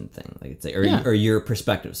perception thing, like, it's or your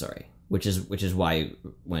perspective. Sorry, which is why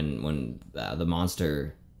when the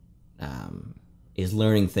monster is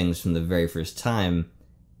learning things from the very first time,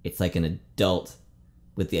 it's like an adult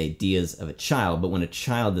with the ideas of a child. But when a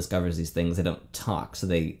child discovers these things, they don't talk. So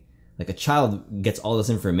like, a child gets all this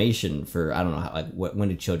information for, I don't know how, like, when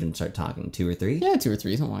did children start talking? 2 or 3? Yeah, 2 or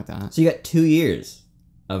 3, something like that. So you got 2 years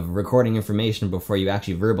of recording information before you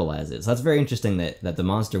actually verbalize it. So that's very interesting that the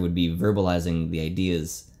monster would be verbalizing the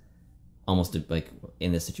ideas almost like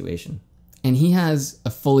in this situation. And he has a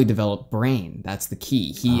fully developed brain. That's the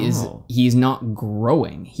key. He is not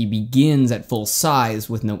growing. He begins at full size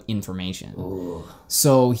with no information. Ooh.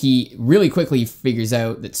 So he really quickly figures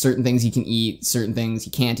out that certain things he can eat, certain things he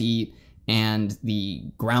can't eat, and the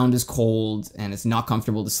ground is cold and it's not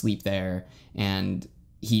comfortable to sleep there, and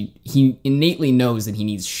he innately knows that he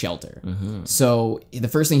needs shelter. So the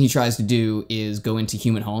first thing he tries to do is go into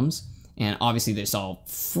human homes, and obviously they just all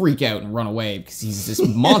freak out and run away because he's this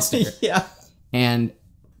monster. Yeah. And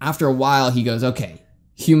after a while he goes, okay,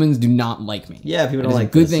 humans do not like me. Yeah, people don't like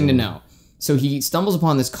a good this, thing to and- know. So he stumbles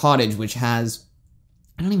upon this cottage which has,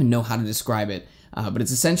 I don't even know how to describe it, but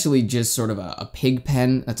it's essentially just sort of a pig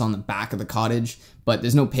pen that's on the back of the cottage, but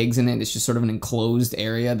there's no pigs in it. It's just sort of an enclosed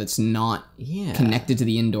area that's not connected to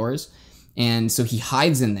the indoors. And so he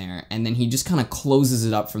hides in there, and then he just kind of closes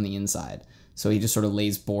it up from the inside. So he just sort of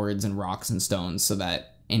lays boards and rocks and stones so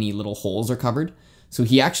that any little holes are covered. So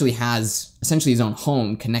he actually has essentially his own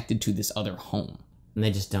home connected to this other home. And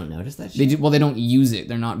they just don't notice that shit? They don't use it.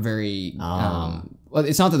 They're not very... well,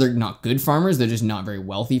 it's not that they're not good farmers. They're just not very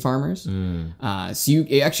wealthy farmers. So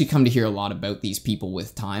you actually come to hear a lot about these people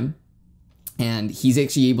with time. And he's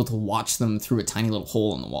actually able to watch them through a tiny little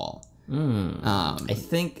hole in the wall. I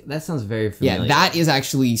think that sounds very familiar. Yeah, that is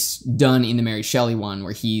actually done in the Mary Shelley one,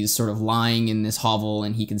 where he's sort of lying in this hovel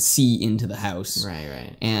and he can see into the house.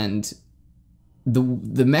 Right. And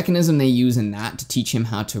the mechanism they use in that to teach him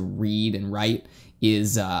how to read and write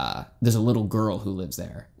is there's a little girl who lives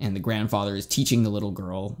there, and the grandfather is teaching the little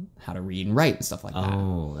girl how to read and write and stuff like that.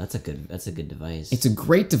 Oh, that's a good device. It's a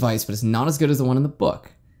great device, but it's not as good as the one in the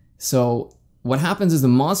book. So what happens is the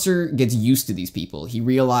monster gets used to these people. He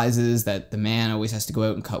realizes that the man always has to go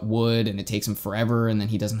out and cut wood, and it takes him forever, and then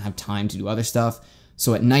he doesn't have time to do other stuff.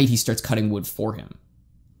 So at night he starts cutting wood for him.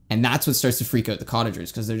 And that's what starts to freak out the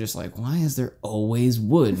cottagers, because they're just like, why is there always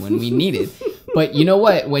wood when we need it? But you know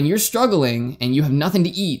what? When you're struggling and you have nothing to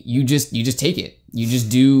eat, you just take it. You just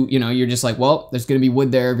do, you're just like, well, there's going to be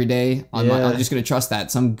wood there every day. I'm just going to trust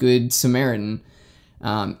that. Some good Samaritan.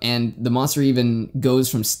 And the monster even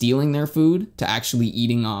goes from stealing their food to actually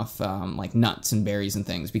eating off like nuts and berries and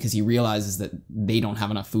things, because he realizes that they don't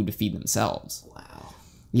have enough food to feed themselves. Wow.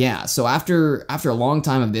 Yeah, so after a long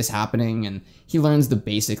time of this happening, and he learns the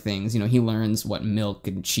basic things, he learns what milk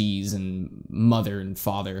and cheese and mother and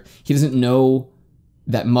father. He doesn't know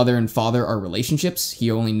that mother and father are relationships. He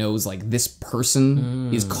only knows like this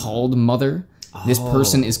person is called mother. This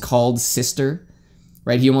person is called sister.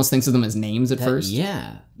 Right? He almost thinks of them as names at first.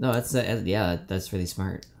 Yeah. No, that's really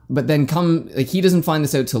smart. But then he doesn't find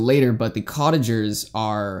this out till later, but the cottagers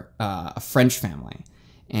are a French family.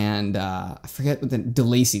 And I forget what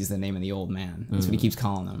DeLacy is the name of the old man. That's what he keeps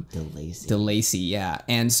calling them. DeLacy, yeah.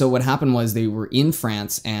 And so what happened was they were in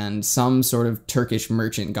France, and some sort of Turkish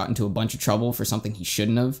merchant got into a bunch of trouble for something he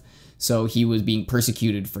shouldn't have. So he was being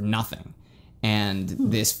persecuted for nothing. And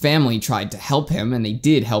this family tried to help him, and they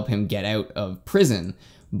did help him get out of prison.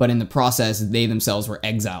 But in the process, they themselves were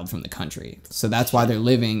exiled from the country. So that's why they're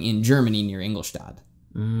living in Germany near Ingolstadt.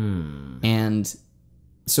 And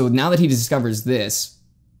so now that he discovers this,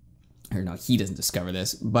 or no, he doesn't discover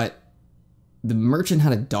this, but the merchant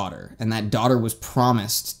had a daughter, and that daughter was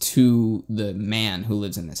promised to the man who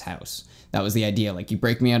lives in this house. That was the idea. Like, you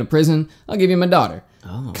break me out of prison, I'll give you my daughter.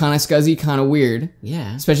 Oh. Kind of scuzzy, kind of weird.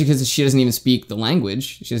 Yeah. Especially because she doesn't even speak the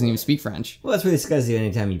language. She doesn't even speak French. Well, that's really scuzzy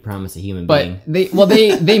anytime you promise a human being. But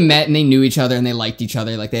they met and they knew each other and they liked each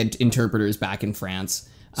other. Like, they had interpreters back in France.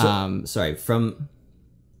 So, sorry, from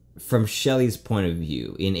Shelley's point of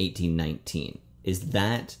view in 1819, is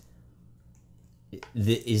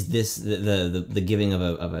this the giving of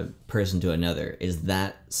a person to another? Is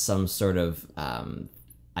that some sort of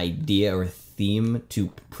idea or theme to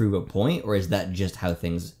prove a point, or is that just how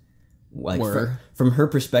things were? From her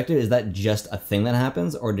perspective, is that just a thing that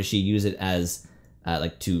happens, or does she use it as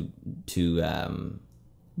like to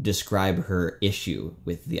describe her issue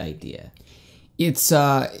with the idea? It's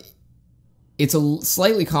a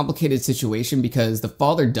slightly complicated situation, because the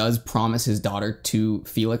father does promise his daughter to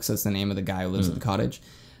Felix. That's the name of the guy who lives at the cottage.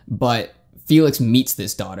 But Felix meets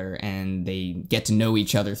this daughter, and they get to know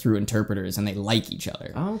each other through interpreters, and they like each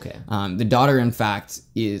other. Oh, okay. The daughter, in fact,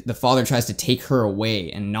 the father tries to take her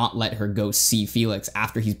away and not let her go see Felix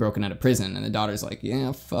after he's broken out of prison. And the daughter's like,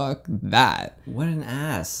 yeah, fuck that. What an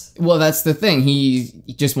ass. Well, that's the thing. He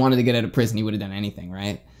just wanted to get out of prison. He would have done anything,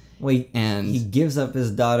 right? Wait, and he gives up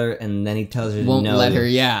his daughter, and then he tells her won't no. let her,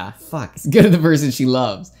 yeah. Fuck. Go to the person she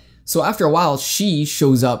loves. So after a while, she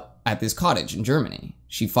shows up at this cottage in Germany.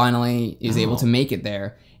 She finally is able to make it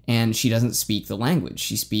there, and she doesn't speak the language.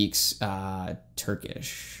 She speaks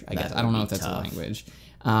Turkish, I guess. I don't know if that's a language.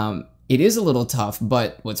 It is a little tough,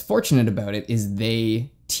 but what's fortunate about it is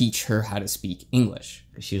they teach her how to speak English.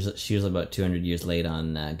 She was about 200 years late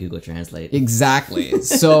on Google Translate. Exactly.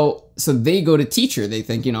 So they go to teach her. They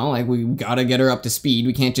think, like, we gotta get her up to speed.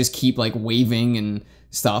 We can't just keep like waving and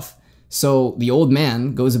stuff. So the old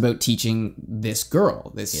man goes about teaching this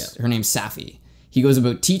girl. Her name's Safi. He goes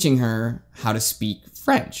about teaching her how to speak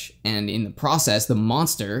French, and in the process, the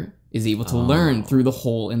monster is able to learn through the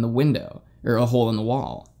hole in the window, or a hole in the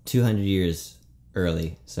wall. 200 years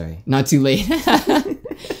early. Sorry. Not too late.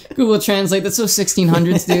 Google Translate. That's so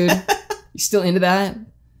 1600s, dude. You still into that?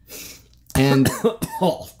 And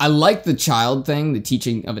I like the child thing, the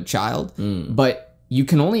teaching of a child, but you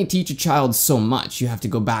can only teach a child so much. You have to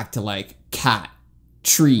go back to like cat,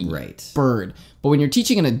 tree, bird. But when you're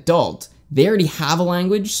teaching an adult, they already have a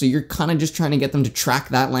language, so you're kind of just trying to get them to track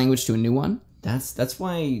that language to a new one. That's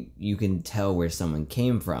why you can tell where someone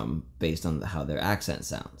came from based on how their accent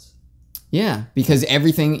sounds. Yeah, because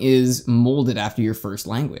everything is molded after your first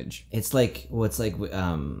language. It's like jalapeno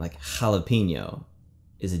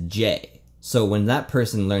is a J. So when that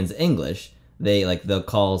person learns English, they'll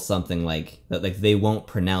call something like they won't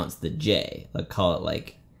pronounce the J. They'll call it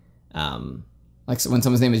like so when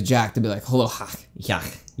someone's name is Jack, they'll be like hello hak.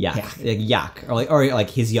 Yak, or like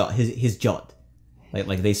his jot.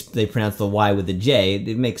 Like they pronounce the Y with the J.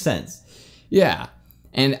 It makes sense. Yeah.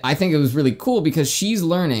 And I think it was really cool because she's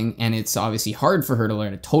learning, and it's obviously hard for her to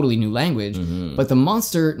learn a totally new language, but the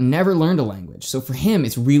monster never learned a language. So for him,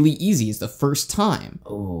 it's really easy. It's the first time.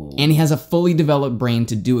 Oh. And he has a fully developed brain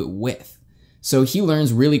to do it with. So he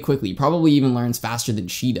learns really quickly. He probably even learns faster than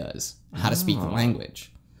she does how to speak the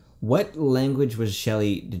language. What language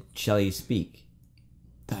did Shelly speak?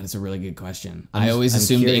 That is a really good question. I always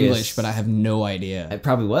assumed English, but I have no idea. It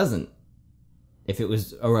probably wasn't. If it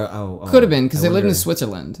was, could have been because they lived in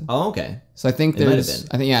Switzerland. Oh, okay. So I think there's,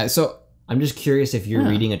 I think yeah. So I'm just curious if you're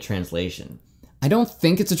reading a translation. I don't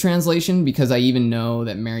think it's a translation because I even know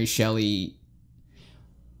that Mary Shelley.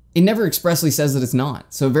 It never expressly says that it's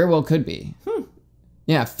not, so it very well could be.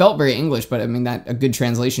 Yeah, it felt very English, but I mean that a good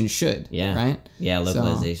translation should. Yeah. Right. Yeah,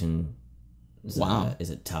 localization. Is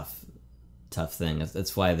a tough thing.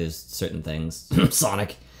 That's why there's certain things,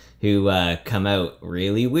 Sonic, who come out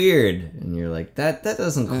really weird, and you're like, that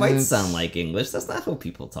doesn't quite sound like English. That's not how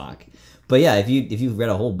people talk. But yeah, if you read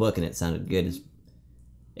a whole book and it sounded good,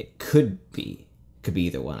 it could be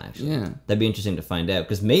either one actually. Yeah, that'd be interesting to find out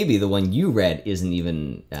because maybe the one you read isn't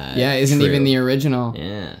even isn't even the original.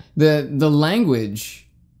 Yeah, the language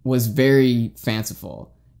was very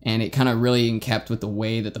fanciful, and it kind of really kept with the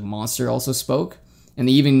way that the monster also spoke. And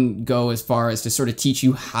they even go as far as to sort of teach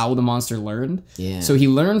you how the monster learned. Yeah. So he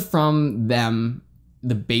learned from them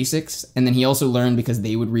the basics, and then he also learned because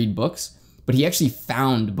they would read books. But he actually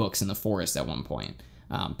found books in the forest at one point.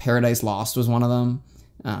 Paradise Lost was one of them.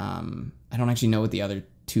 I don't actually know what the other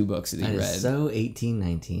two books that he read. So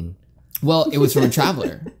 1819. Well, it was from a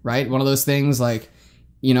traveler, right? One of those things like,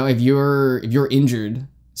 if you're injured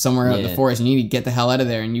somewhere out in the forest and you need to get the hell out of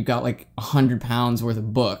there, and you've got like 100 pounds worth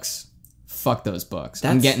of books. Fuck those books.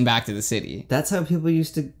 I'm getting back to the city. That's how people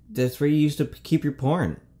that's where you used to keep your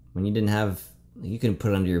porn. When you didn't have, you couldn't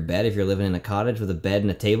put it under your bed if you're living in a cottage with a bed and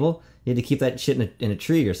a table. You had to keep that shit in a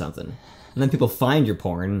tree or something. And then people find your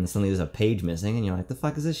porn and suddenly there's a page missing and you're like, the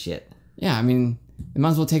fuck is this shit? Yeah, I mean, they might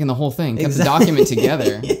as well taken the whole thing. Kept the document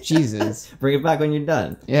together. Jesus. Bring it back when you're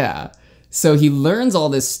done. Yeah. So he learns all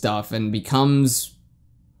this stuff and becomes,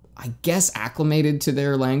 I guess, acclimated to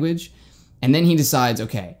their language. And then he decides,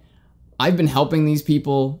 okay, I've been helping these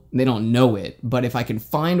people, they don't know it, but if I can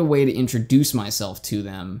find a way to introduce myself to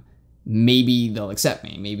them, maybe they'll accept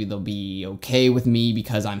me. Maybe they'll be okay with me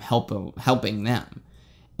because I'm helping them.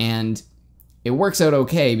 And it works out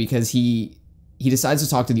okay because he decides to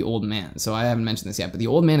talk to the old man. So I haven't mentioned this yet, but the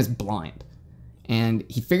old man is blind. And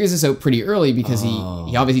he figures this out pretty early because he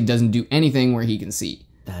obviously doesn't do anything where he can see.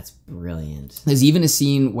 That's brilliant. There's even a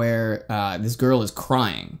scene where this girl is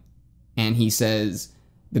crying, and he says,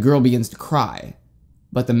 the girl begins to cry,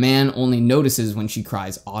 but the man only notices when she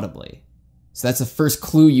cries audibly. So that's the first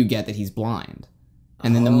clue you get that he's blind.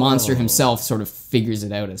 And then the monster himself sort of figures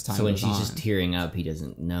it out as time goes on. So when she's just tearing up, he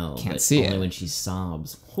doesn't know. Can't see it. Only when she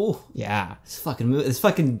sobs. Whew. Yeah. This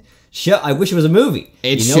fucking show. I wish it was a movie.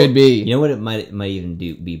 It should be. You know what it might even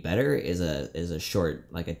be better is a short,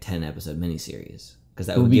 like a 10-episode miniseries. Because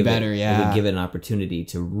that would be better, yeah. It would give it an opportunity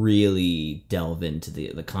to really delve into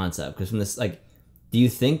the concept. Because from this, like, do you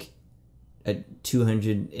think a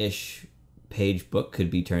 200-ish page book could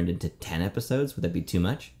be turned into 10 episodes? Would that be too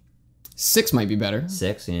much? 6 might be better.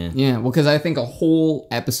 6, yeah. Yeah, well, because I think a whole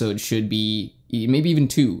episode should be, maybe even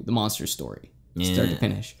 2, the monster story. Start to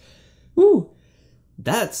finish. Woo!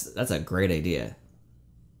 That's a great idea.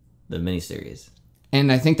 the miniseries.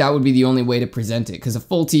 And I think that would be the only way to present it, because a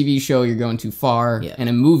full TV show, you're going too far. Yeah. And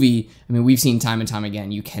a movie, I mean, we've seen time and time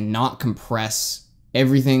again, you cannot compress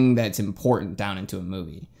everything that's important down into a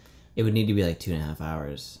movie. It would need to be like 2.5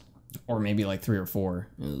 hours. Or maybe like 3 or 4.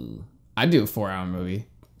 Ooh. I'd do a 4-hour movie.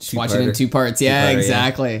 Just watch it Two-parter? in 2 parts. Yeah, Two-parter,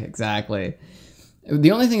 exactly. Exactly.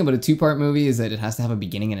 The only thing about a 2-part movie is that it has to have a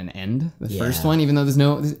beginning and an end. The first one, even though there's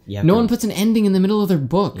no one puts an ending in the middle of their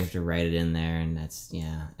book. You have to write it in there, and that's,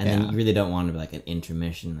 And then you really don't want to be like an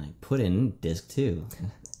intermission, like put in disc 2.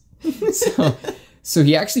 So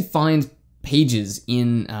he actually finds pages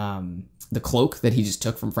in the cloak that he just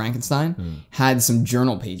took from Frankenstein, had some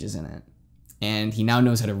journal pages in it. And he now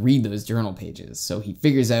knows how to read those journal pages. So he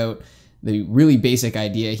figures out the really basic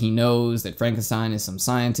idea. He knows that Frankenstein is some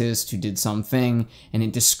scientist who did something, and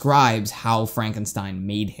it describes how Frankenstein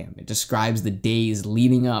made him. It describes the days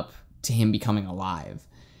leading up to him becoming alive.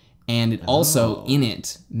 And it also, in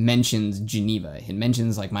it, mentions Geneva. It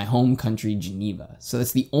mentions, like, my home country, Geneva. So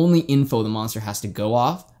that's the only info the monster has to go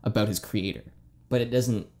off about his creator. But it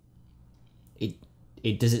doesn't...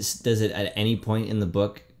 Does it at any point in the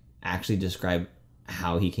book actually describe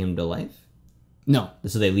how he came to life? No.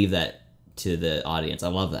 So they leave that to the audience. I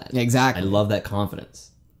love that. Exactly. I love that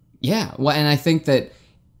confidence. Yeah. Well, and I think that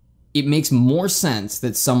it makes more sense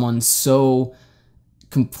that someone so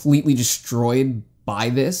completely destroyed by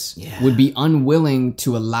this would be unwilling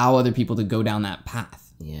to allow other people to go down that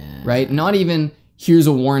path. Yeah. Right? Not even, here's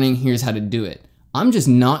a warning, here's how to do it. I'm just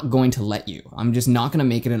not going to let you. I'm just not going to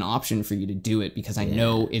make it an option for you to do it because I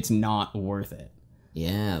know it's not worth it.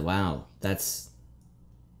 Yeah, wow.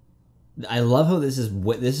 I love how this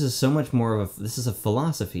is so much more of this is a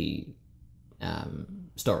philosophy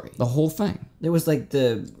story. The whole thing. There was like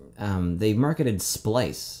they marketed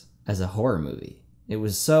Splice as a horror movie. It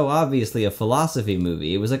was so obviously a philosophy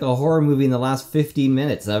movie. It was like a horror movie in the last 15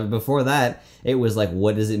 minutes. Before that, it was like,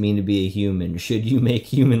 what does it mean to be a human? Should you make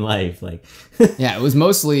human life? Like, yeah, it was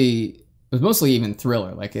mostly even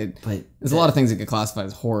thriller. Like there's a lot of things that get classified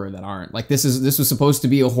as horror that aren't. Like this was supposed to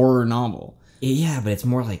be a horror novel. Yeah, but it's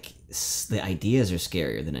more like the ideas are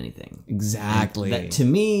scarier than anything. Exactly. That, to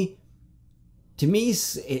me,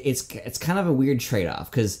 it's kind of a weird trade-off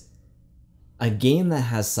because a game that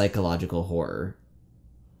has psychological horror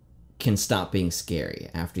can stop being scary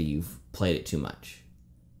after you've played it too much.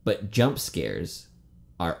 But jump scares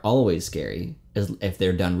are always scary if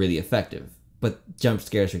they're done really effective. But jump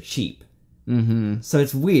scares are cheap. Mm-hmm. So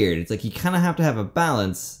it's weird. It's like you kind of have to have a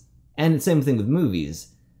balance. And the same thing with movies.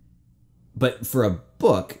 But for a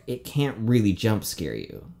book, it can't really jump scare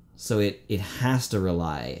you. So it has to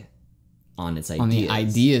rely on its ideas. On the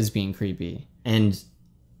ideas being creepy. And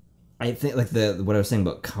I think like what I was saying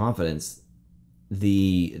about confidence,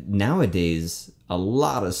 nowadays a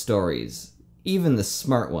lot of stories, even the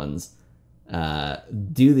smart ones,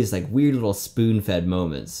 do these like weird little spoon-fed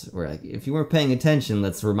moments where like if you weren't paying attention,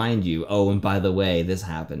 let's remind you, oh, and by the way, this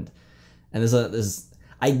happened. And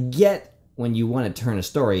I get when you want to turn a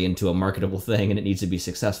story into a marketable thing and it needs to be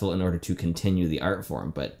successful in order to continue the art form,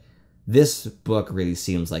 but this book really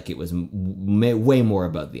seems like it was way more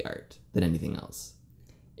about the art than anything else.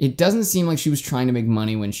 It doesn't seem like she was trying to make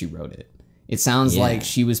money when she wrote it. It sounds like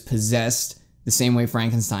she was possessed the same way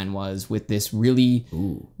Frankenstein was, with this really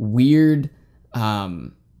weird,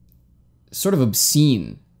 sort of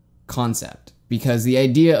obscene concept. Because the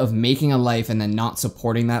idea of making a life and then not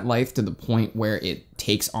supporting that life to the point where it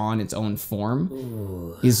takes on its own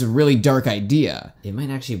form is a really dark idea. It might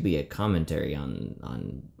actually be a commentary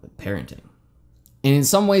on parenting. And in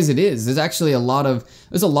some ways it is. There's actually a lot of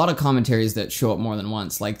commentaries that show up more than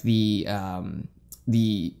once, like the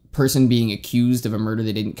person being accused of a murder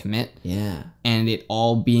they didn't commit. Yeah. And it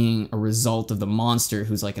all being a result of the monster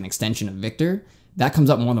who's like an extension of Victor. That comes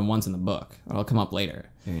up more than once in the book. It'll come up later.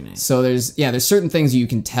 Very nice. So there's certain things you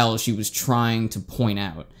can tell she was trying to point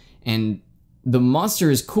out. And the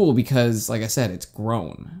monster is cool because, like I said, it's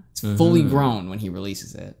grown. It's fully grown when he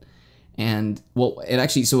releases it. And, well,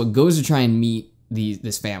 it goes to try and meet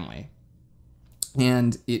this family.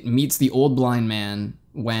 And it meets the old blind man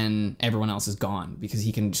when everyone else is gone, because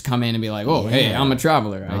he can just come in and be like, oh, hey, I'm a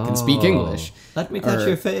traveler. I can speak English. Let me touch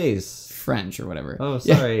your face. French or whatever. Oh,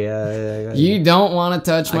 sorry. You don't want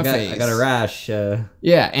to touch my face. I got a rash.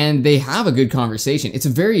 Yeah, and they have a good conversation.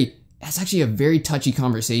 That's actually a very touchy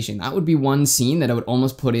conversation. That would be one scene that I would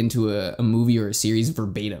almost put into a movie or a series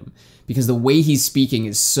verbatim, because the way he's speaking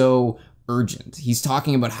is so urgent. He's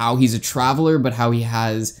talking about how he's a traveler, but how he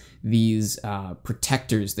has these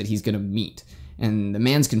protectors that he's going to meet. And the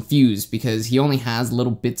man's confused because he only has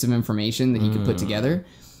little bits of information that he could put together.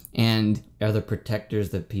 And are the protectors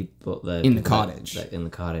the people that in the cottage? In the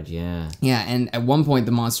cottage, yeah. Yeah, and at one point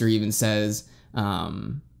the monster even says,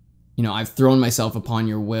 I've thrown myself upon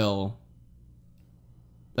your will.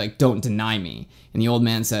 Like, don't deny me. And the old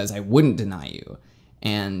man says, I wouldn't deny you.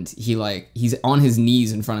 And he's on his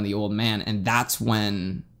knees in front of the old man, and that's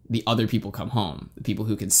when the other people come home, the people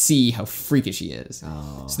who can see how freakish he is.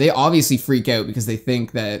 Oh. So they obviously freak out because they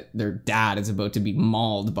think that their dad is about to be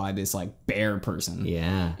mauled by this like bear person.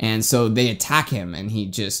 Yeah. And so they attack him, and he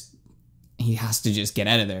has to just get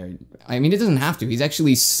out of there. I mean, it doesn't have to. He's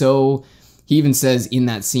actually he even says in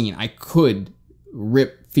that scene, I could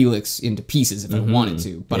rip Felix into pieces if I wanted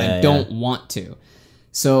to, but I don't want to.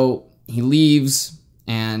 So he leaves,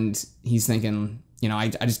 and he's thinking, I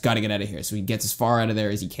just got to get out of here. So he gets as far out of there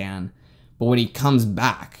as he can. But when he comes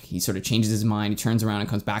back, he sort of changes his mind. He turns around and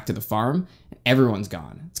comes back to the farm, and everyone's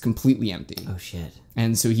gone. It's completely empty. Oh, shit.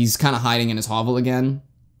 And so he's kind of hiding in his hovel again,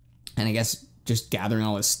 and I guess just gathering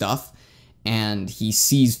all his stuff. And he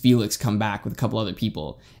sees Felix come back with a couple other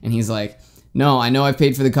people, and he's like, no, I know I've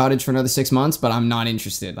paid for the cottage for another 6 months, but I'm not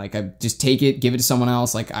interested. Like, I just take it, give it to someone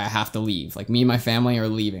else. Like, I have to leave. Like, me and my family are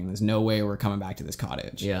leaving. There's no way we're coming back to this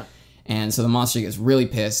cottage. Yeah. And so the monster gets really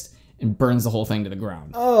pissed and burns the whole thing to the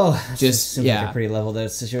ground. Oh, just seems like a pretty leveled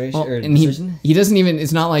out situation or and decision. He doesn't even.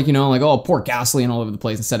 It's not like like, oh, pour gasoline all over the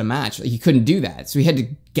place and set a match. Like, he couldn't do that, so he had to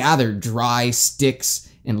gather dry sticks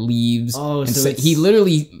and leaves. Oh, and so he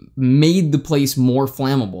literally made the place more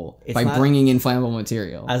flammable by not, bringing in flammable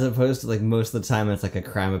material. As opposed to like most of the time, it's like a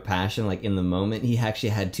crime of passion. Like in the moment, he actually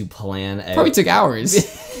had to plan. Probably took hours.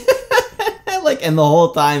 And the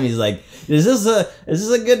whole time he's like, Is this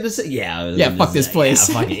a good decision? Yeah. Fuck this place.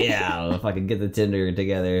 Yeah, fuck it. Yeah, I'll fucking get the Tinder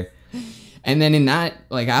together. And then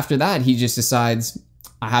after that, he just decides,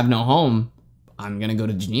 I have no home. I'm gonna go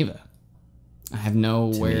to Geneva. I have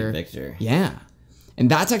nowhere. To meet Victor. Yeah. And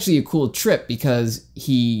that's actually a cool trip because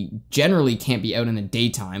he generally can't be out in the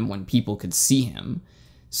daytime when people could see him.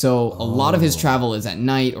 So a lot of his travel is at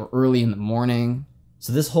night or early in the morning.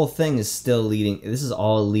 So this whole thing is this is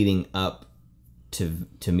all leading up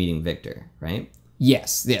to meeting Victor, right?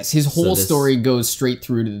 Yes. His whole story goes straight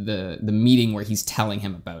through to the meeting where he's telling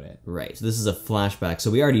him about it. Right. So this is a flashback.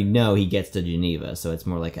 So we already know he gets to Geneva. So it's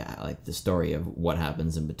more like the story of what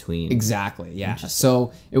happens in between. Exactly. Yeah.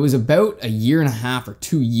 So it was about 1.5 years or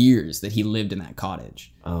 2 years that he lived in that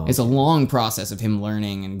cottage. Oh. It's a long process of him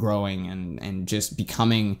learning and growing and just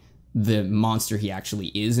becoming the monster he actually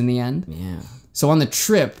is in the end. Yeah. So on the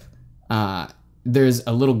trip, there's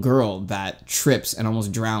a little girl that trips and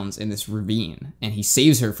almost drowns in this ravine, and he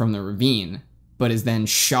saves her from the ravine, but is then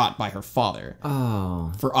shot by her father.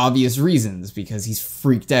 Oh. For obvious reasons, because he's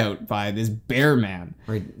freaked out by this bear man.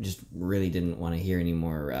 Or he just really didn't want to hear any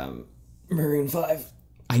more Maroon 5.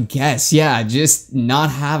 I guess, yeah, just not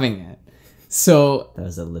having it. So... That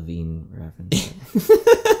was a Levine reference.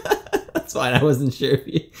 That's fine, I wasn't sure if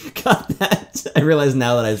you got that. I realize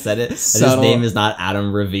now that I've said it, that his name is not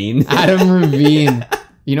Adam Ravine. Adam Ravine.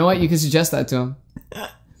 You know what? You could suggest that to him.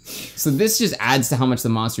 So this just adds to how much the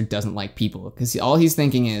monster doesn't like people. Because all he's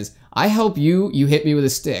thinking is, I help you, you hit me with a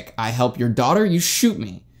stick. I help your daughter, you shoot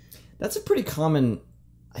me. That's a pretty common...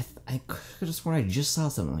 I could have sworn I just saw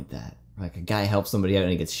something like that. Like a guy helps somebody out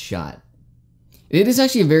and he gets shot. It is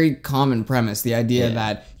actually a very common premise, the idea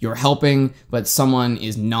that you're helping, but someone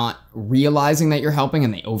is not realizing that you're helping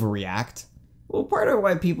and they overreact. Well, part of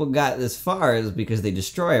why people got this far is because they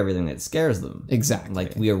destroy everything that scares them. Exactly.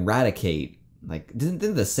 Like, we eradicate. Like,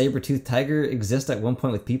 didn't the saber-toothed tiger exist at one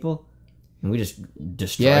point with people? And we just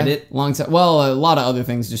destroyed it? Long time. Well, a lot of other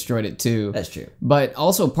things destroyed it too. That's true. But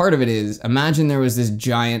also part of it is, imagine there was this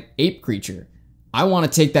giant ape creature. I want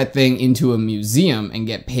to take that thing into a museum and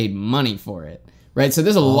get paid money for it. Right, so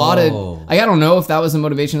there's a lot of... I don't know if that was the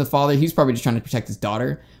motivation of the father. He's probably just trying to protect his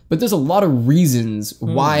daughter. But there's a lot of reasons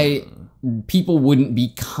why people wouldn't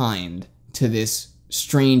be kind to this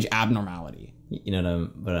strange abnormality. You know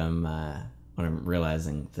what I'm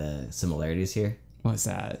realizing the similarities here? What's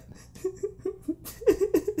that?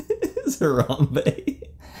 It's Harambe.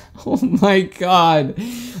 Oh my god.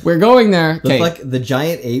 We're going there. Okay. Like the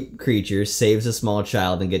giant ape creature saves a small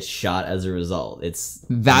child and gets shot as a result.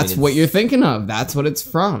 That's what you're thinking of. That's what it's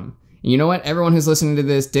from. You know what? Everyone who's listening to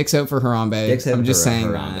this, dicks out for Harambe. I'm just saying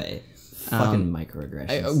Harambe. Fucking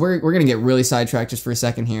microaggressions. We're going to get really sidetracked just for a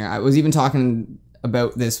second here. I was even talking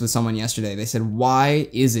about this with someone yesterday. They said, why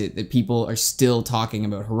is it that people are still talking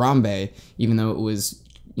about Harambe, even though it was,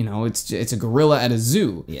 it's a gorilla at a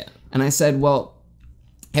zoo? Yeah. And I said, well,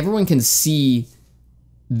 everyone can see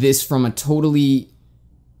this from a totally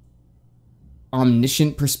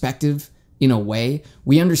omniscient perspective in a way.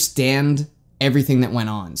 We understand everything that went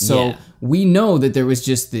on. So Yeah. we know that there was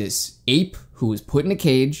just this ape who was put in a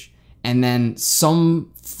cage, and then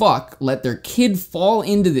some fuck let their kid fall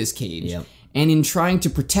into this cage. Yep. And in trying to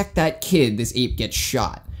protect that kid, this ape gets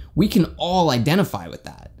shot. We can all identify with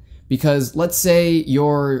that. Because let's say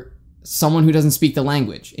you're someone who doesn't speak the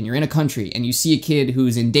language, and you're in a country, and you see a kid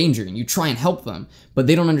who's in danger, and you try and help them, but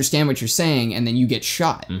they don't understand what you're saying, and then you get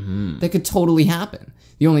shot. That could totally happen.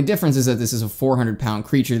 The only difference is that this is a 400-pound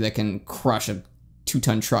creature that can crush a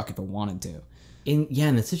 2-ton truck if it wanted to.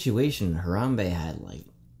 In the situation, Harambe had like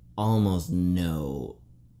almost no.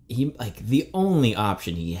 The only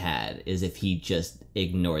option he had is if he just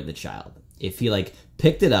ignored the child. If he like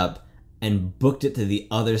picked it up and booked it to the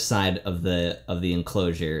other side of the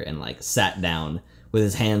enclosure and like sat down with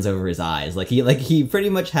his hands over his eyes, he pretty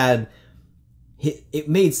much had. It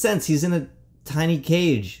made sense. He's in a tiny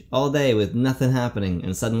cage all day with nothing happening,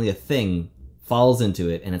 and suddenly a thing falls into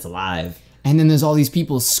it and it's alive. And then there's all these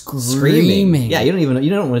people screaming. Yeah, you don't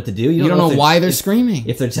know what to do. You don't know why they're screaming.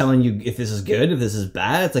 If they're telling you if this is good, if this is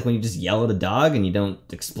bad. It's like when you just yell at a dog and you don't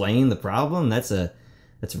explain the problem. That's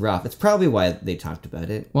rough. It's probably why they talked about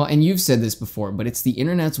it. Well, and you've said this before, but it's the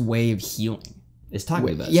internet's way of healing. It's talking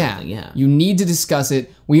about something, yeah. You need to discuss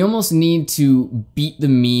it. We almost need to beat the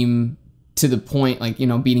meme to the point, like,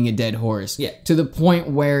 beating a dead horse. Yeah. To the point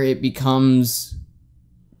where it becomes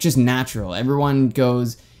just natural. Everyone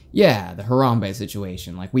goes, yeah, the Harambe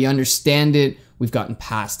situation. Like, we understand it. We've gotten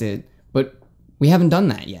past it. But we haven't done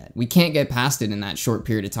that yet. We can't get past it in that short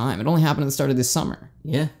period of time. It only happened at the start of this summer.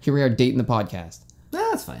 Yeah. Here we are dating the podcast.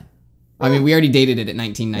 No, that's fine. I mean, we already dated it at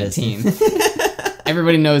 1919.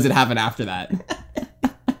 Everybody knows it happened after that.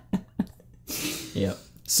 Yep.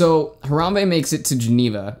 So, Harambe makes it to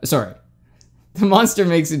Geneva. Sorry. The monster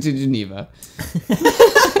makes it to Geneva.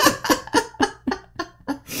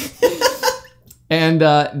 And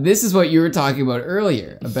this is what you were talking about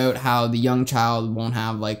earlier, about how the young child won't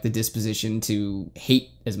have, like, the disposition to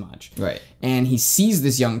hate as much. Right. And he sees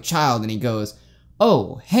this young child and he goes,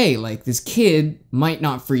 oh, hey, like, this kid might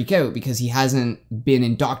not freak out because he hasn't been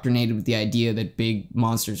indoctrinated with the idea that big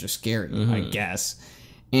monsters are scary, I guess.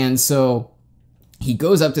 And so he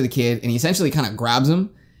goes up to the kid and he essentially kind of grabs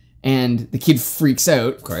him, and the kid freaks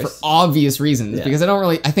out for obvious reasons. Yeah. Because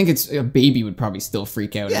I think it's a baby would probably still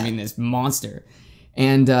freak out. Yeah. I mean, this monster.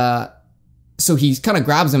 And so he kind of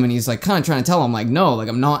grabs him and he's like kind of trying to tell him, like, no, like,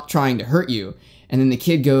 I'm not trying to hurt you. And then the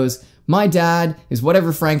kid goes, my dad is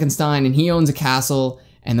whatever Frankenstein and he owns a castle.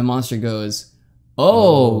 And the monster goes,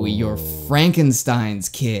 oh, you're Frankenstein's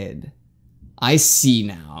kid. I see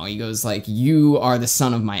now. He goes like, you are the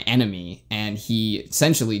son of my enemy. And he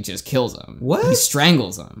essentially just kills him. What? He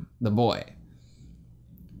strangles him, the boy.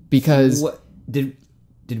 Because... What? Did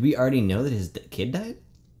we already know that his kid died?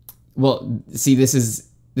 Well, see, this is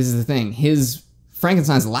the thing.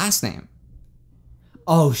 Frankenstein's last name.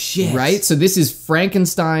 Oh, shit. Right? So this is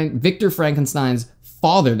Victor Frankenstein's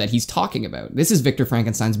father that he's talking about. This is Victor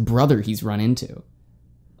Frankenstein's brother he's run into.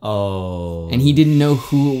 Oh. And he didn't know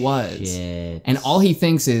who it was. Shit. And all he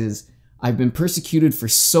thinks is, I've been persecuted for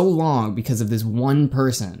so long because of this one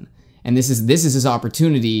person. And this is his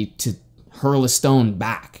opportunity to hurl a stone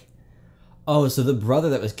back. Oh, so the brother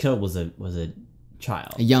that was killed was a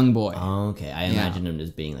child. A young boy. Oh, okay. I imagined him as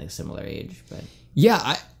being like similar age, but...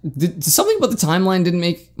 Yeah, something about the timeline didn't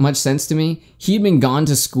make much sense to me. He'd been gone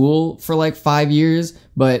to school for like 5 years,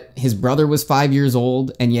 but his brother was 5 years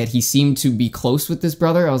old, and yet he seemed to be close with this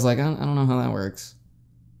brother. I was like, I don't know how that works.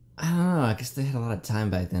 I don't know. I guess they had a lot of time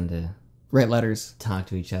back then to write letters, talk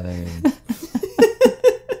to each other. And...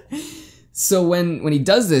 So when he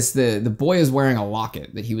does this, the boy is wearing a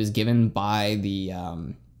locket that he was given by the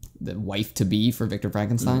wife-to-be for Victor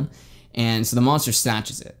Frankenstein, and so the monster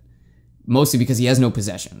snatches it. Mostly because he has no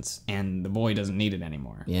possessions, and the boy doesn't need it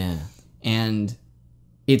anymore. Yeah. And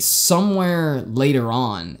it's somewhere later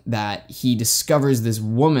on that he discovers this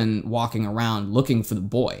woman walking around looking for the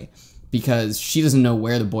boy, because she doesn't know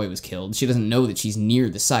where the boy was killed. She doesn't know that she's near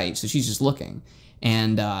the site, so she's just looking.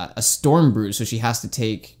 And a storm brews, so she has to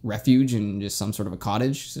take refuge in just some sort of a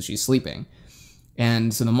cottage, so she's sleeping.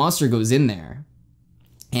 And so the monster goes in there,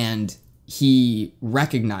 and... he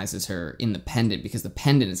recognizes her in the pendant because the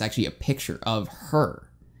pendant is actually a picture of her.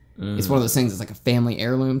 It's one of those things, it's like a family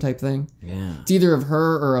heirloom type thing. Yeah. It's either of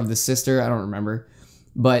her or of the sister, I don't remember.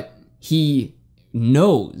 But he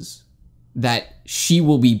knows that she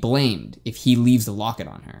will be blamed if he leaves the locket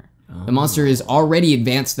on her. Oh. The monster is already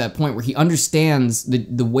advanced to that point where he understands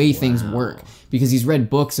the way things work because he's read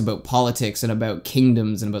books about politics and about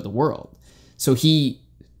kingdoms and about the world. So he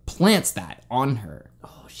plants that on her.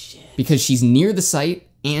 Because she's near the site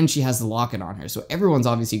and she has the locket on her. So everyone's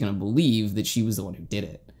obviously going to believe that she was the one who did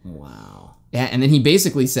it. Wow. Yeah, and then he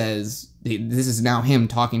basically says, this is now him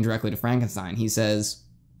talking directly to Frankenstein. He says,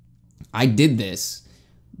 I did this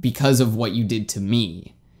because of what you did to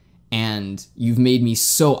me. And you've made me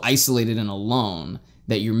so isolated and alone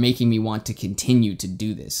that you're making me want to continue to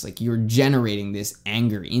do this. Like, you're generating this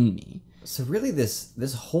anger in me. So really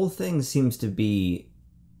this whole thing seems to be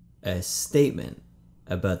a statement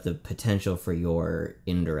about the potential for your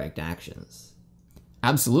indirect actions.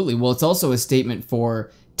 Absolutely. Well, it's also a statement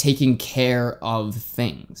for taking care of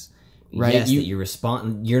things, right? Yes, that you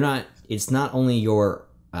respond. It's not only your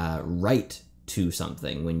right to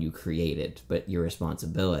something when you create it, but your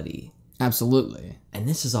responsibility. Absolutely. And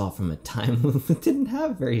this is all from a time when we didn't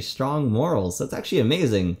have very strong morals. So it's actually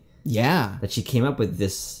amazing. Yeah. That she came up with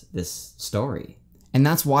this story. And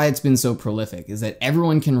that's why it's been so prolific, is that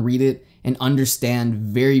everyone can read it and understand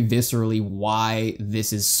very viscerally why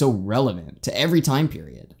this is so relevant to every time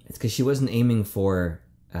period. It's because she wasn't aiming for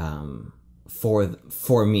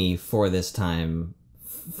me for this time,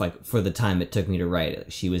 like for the time it took me to write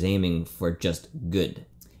it. She was aiming for just good.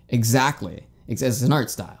 Exactly. It's an art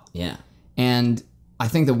style. Yeah. And I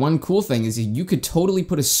think the one cool thing is you could totally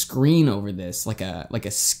put a screen over this, like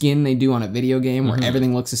a skin they do on a video game where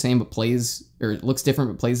everything looks the same but looks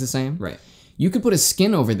different but plays the same. Right. You could put a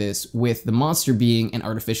skin over this with the monster being an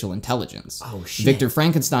artificial intelligence. Oh, shit. Victor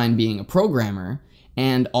Frankenstein being a programmer,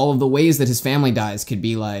 and all of the ways that his family dies could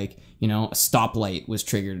be like, a stoplight was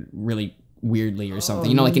triggered really weirdly or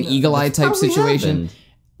something. Like an eagle eye type situation. Happened.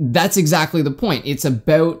 That's exactly the point. It's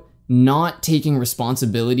about not taking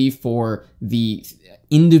responsibility for the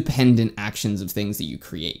independent actions of things that you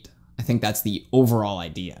create. I think that's the overall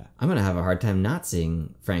idea. I'm going to have a hard time not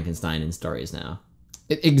seeing Frankenstein in stories now.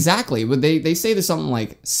 Exactly, but they say there's something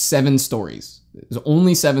like 7 stories. There's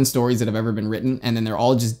only 7 stories that have ever been written, and then they're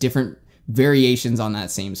all just different variations on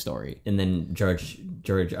that same story. And then George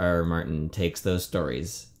R.R. Martin takes those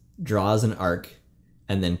stories, draws an arc,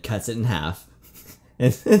 and then cuts it in half.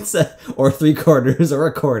 And it's or 3/4 or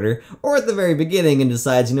a quarter, or at the very beginning, and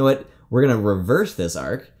decides, you know what, we're going to reverse this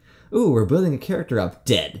arc. Ooh, we're building a character up.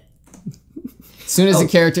 Dead. As soon as the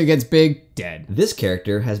character gets big, dead. This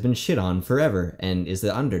character has been shit on forever and is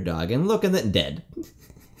the underdog, and look at that, dead.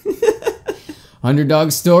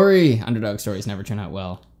 Underdog stories never turn out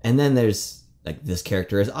well. And then there's like, this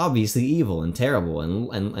character is obviously evil and terrible,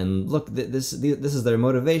 and look, this is their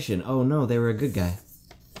motivation. Oh no, they were a good guy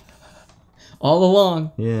all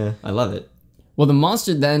along. Yeah, I love it. Well, the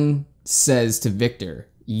monster then says to Victor,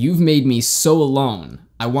 "You've made me so alone.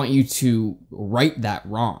 I want you to right that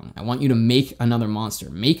wrong. I want you to make another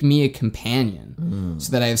monster. Make me a companion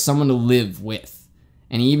so that I have someone to live with."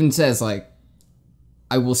 And he even says, like,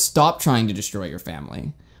 "I will stop trying to destroy your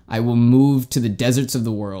family. I will move to the deserts of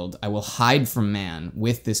the world. I will hide from man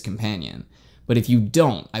with this companion. But if you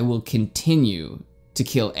don't, I will continue to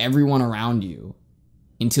kill everyone around you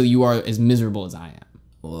until you are as miserable as I am."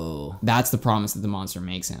 Whoa. That's the promise that the monster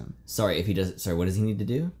makes him. Sorry, what does he need to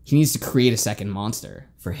do? He needs to create a second monster.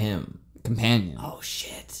 For him. Companion. Oh,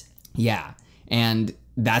 shit. Yeah. And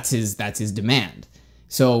that's his demand.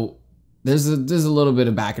 So there's a little bit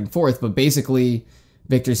of back and forth, but basically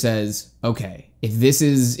Victor says, "Okay, if this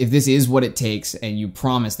is what it takes, and you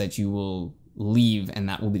promise that you will leave and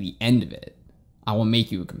that will be the end of it, I will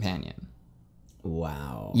make you a companion."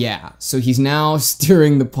 Wow. Yeah. So he's now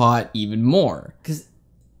stirring the pot even more. Because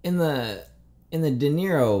in the De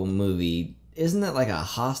Niro movie, isn't that like a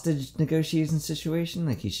hostage negotiation situation?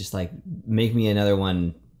 Like, he's just like, make me another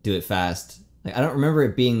one, do it fast. Like, I don't remember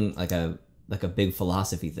it being like a big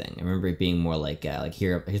philosophy thing. I remember it being more like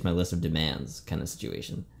here's my list of demands kind of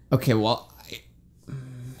situation. Okay, well,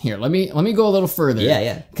 here, let me go a little further.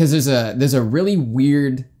 Yeah. Because there's a really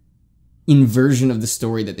weird inversion of the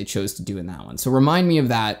story that they chose to do in that one. So remind me of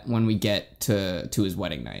that when we get to his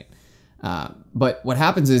wedding night. But what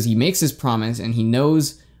happens is he makes this promise, and he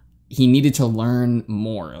knows he needed to learn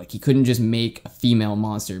more. Like, he couldn't just make a female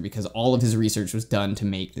monster because all of his research was done to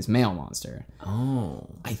make this male monster. Oh.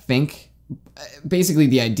 I think basically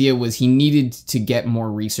the idea was he needed to get more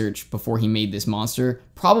research before he made this monster.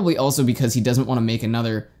 Probably also because he doesn't want to make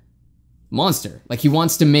another monster. Like, he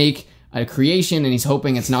wants to make a creation, and he's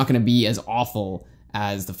hoping it's not going to be as awful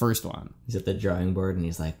as the first one. He's at the drawing board, and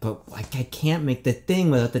he's like, but I can't make the thing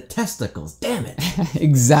without the testicles. Damn it.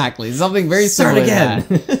 Exactly. Something very Start similar again.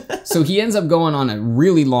 to that. So he ends up going on a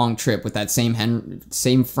really long trip with that same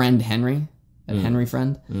friend, Henry. That Henry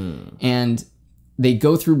friend. And they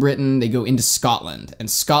go through Britain, they go into Scotland, and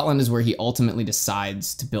Scotland is where he ultimately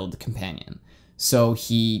decides to build the companion. So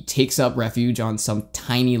he takes up refuge on some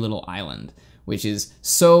tiny little island which is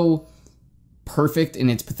so perfect in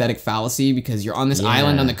its pathetic fallacy because you're on this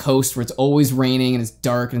island on the coast where it's always raining and it's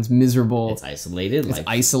dark and it's miserable. It's isolated. It's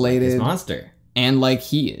isolated. Like this monster. And like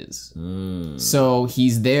he is. So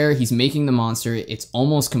he's there, he's making the monster, it's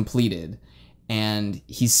almost completed, and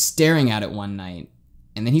he's staring at it one night,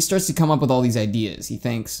 and then he starts to come up with all these ideas. He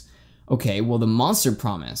thinks, okay, well, the monster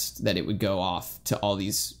promised that it would go off to all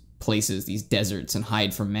these places, these deserts, and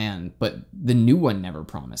hide from man, but the new one never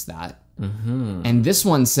promised that. And this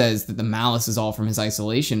one says that the malice is all from his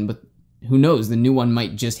isolation, but who knows, the new one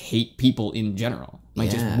might just hate people in general.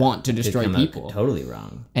 Might just want to destroy people. Totally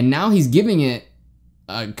wrong. And now he's giving it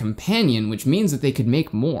a companion, which means that they could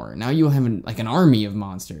make more. Now you have an army of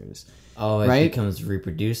monsters. Oh, it becomes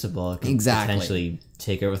reproducible. It can potentially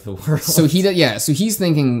take over the world. So he's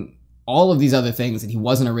thinking all of these other things that he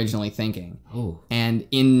wasn't originally thinking. And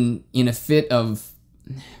in a fit of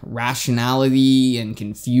rationality and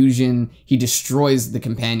confusion, he destroys the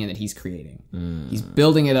companion that he's creating. He's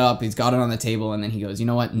building it up, he's got it on the table, and then he goes, you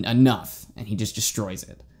know what, enough. And he just destroys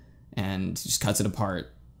it and just cuts it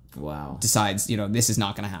apart. Wow. Decides, this is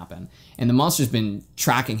not going to happen. And the monster's been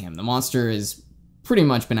tracking him. The monster has pretty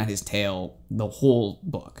much been at his tail the whole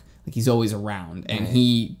book. Like, he's always around. And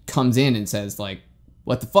he comes in and says, like,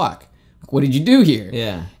 what the fuck? What did you do here?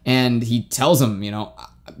 Yeah. And he tells him,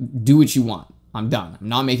 do what you want. I'm done. I'm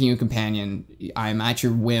not making you a companion. I'm at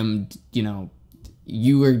your whim.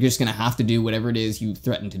 You are just going to have to do whatever it is you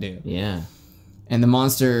threatened to do. Yeah. And the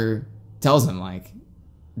monster tells him, like,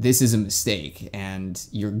 this is a mistake and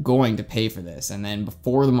you're going to pay for this. And then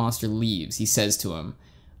before the monster leaves, he says to him,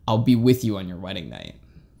 I'll be with you on your wedding night.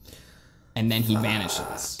 And then he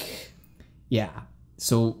vanishes. Yeah.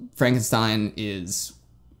 So Frankenstein is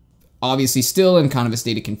obviously still in kind of a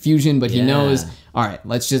state of confusion, but he knows, all right,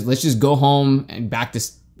 let's just go home and back to,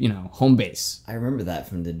 home base. I remember that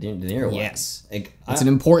from the De Niro one. Yes. It's an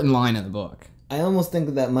important line in the book. I almost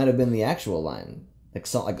think that might have been the actual line.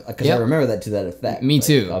 Because I remember that to that effect. Me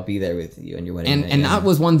too. I'll be there with you on your wedding night. And that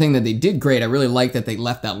was one thing that they did great. I really like that they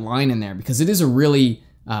left that line in there because it is a really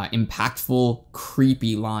impactful,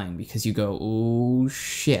 creepy line because you go, oh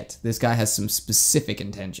shit, this guy has some specific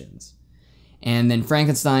intentions. And then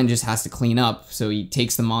Frankenstein just has to clean up. So he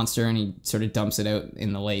takes the monster and he sort of dumps it out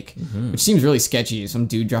in the lake, which seems really sketchy. Some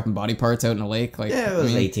dude dropping body parts out in a lake. Like, yeah, it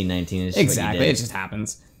was 1819. Exactly. It just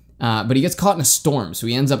happens. But he gets caught in a storm, so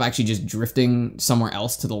he ends up actually just drifting somewhere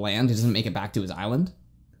else to the land. He doesn't make it back to his island.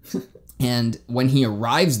 And when he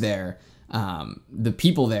arrives there, the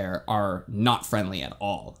people there are not friendly at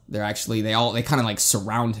all. They're actually, they kind of like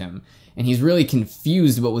surround him. And he's really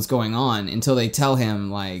confused about what's going on until they tell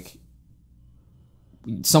him, like,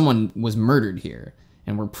 someone was murdered here.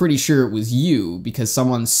 And we're pretty sure it was you because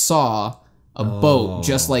someone saw a boat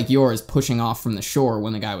just like yours pushing off from the shore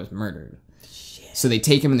when the guy was murdered. So they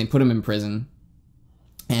take him and they put him in prison,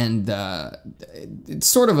 and it's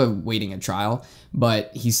sort of awaiting a trial,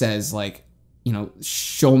 but he says, like,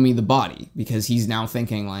 show me the body, because he's now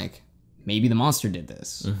thinking, like, maybe the monster did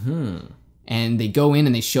this. And they go in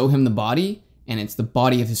and they show him the body, and it's the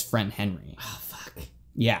body of his friend Henry. Oh, fuck.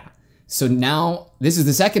 Yeah. So now, this is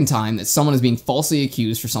the second time that someone is being falsely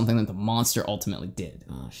accused for something that the monster ultimately did.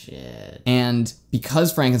 Oh, shit. And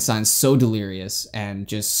because Frankenstein's so delirious and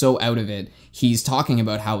just so out of it, he's talking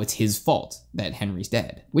about how it's his fault that Henry's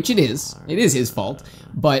dead. Which it is. It is his fault.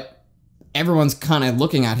 But everyone's kind of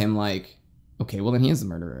looking at him like, okay, well then he is the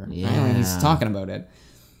murderer. Yeah. Right? He's talking about it.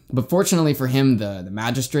 But fortunately for him, the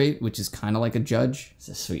magistrate, which is kind of like a judge. It's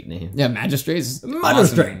a sweet name. Yeah, magistrate is an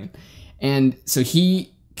awesome name. And so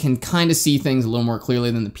he can kind of see things a little more clearly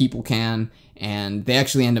than the people can, and they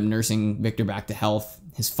actually end up nursing Victor back to health.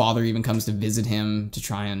 His father even comes to visit him to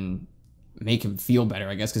try and make him feel better,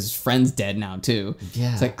 I guess, because his friend's dead now too.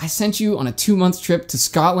 Yeah. It's like, I sent you on a 2-month trip to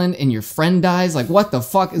Scotland and your friend dies? Like, what the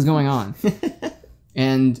fuck is going on?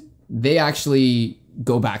 And they actually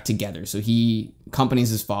go back together. So he accompanies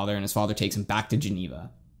his father, and his father takes him back to Geneva.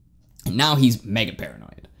 And now he's mega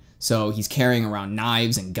paranoid. So he's carrying around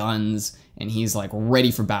knives and guns, and he's like ready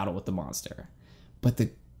for battle with the monster. But the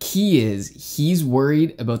key is he's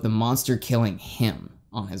worried about the monster killing him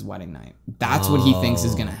on his wedding night. That's what he thinks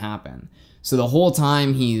is going to happen. So the whole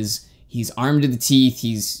time he's armed to the teeth,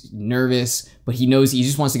 he's nervous, but he knows he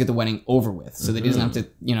just wants to get the wedding over with so that he doesn't have to,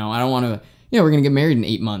 I don't want to, we're going to get married in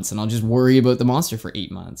 8 months and I'll just worry about the monster for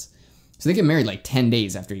 8 months. So they get married like 10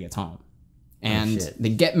 days after he gets home. And they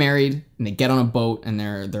get married and they get on a boat and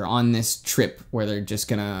they're on this trip where they're just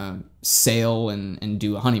gonna sail and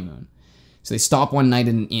do a honeymoon. So they stop one night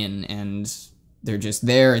in an inn and they're just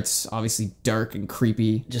there. It's obviously dark and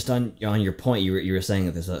creepy. Just on your point, you were saying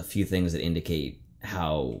that there's a few things that indicate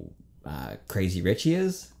how crazy rich he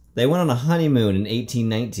is? They went on a honeymoon in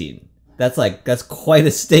 1819. That's quite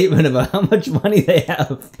a statement about how much money they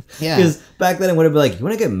have. Yeah. Because back then it would have been like, you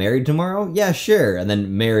want to get married tomorrow? Yeah, sure. And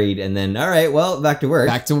then married, and then, all right, well, back to work.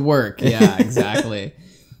 Back to work. Yeah, exactly.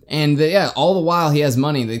 And all the while he has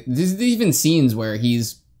money. There's even scenes where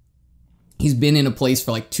he's been in a place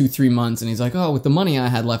for like 2-3 months, and he's like, oh, with the money I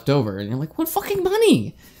had left over. And you're like, what fucking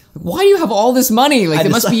money? Why do you have all this money? Like,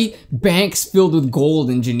 there must be banks filled with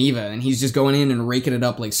gold in Geneva, and he's just going in and raking it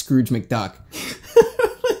up like Scrooge McDuck.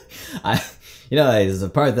 There's a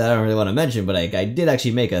part that I don't really want to mention, but I did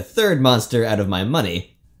actually make a third monster out of my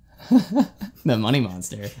money. The money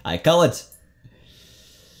monster. I call it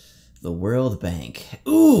the World Bank.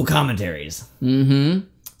 Ooh, commentaries. Mm-hmm.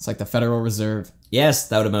 It's like the Federal Reserve. Yes,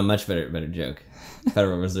 that would have been a much better joke.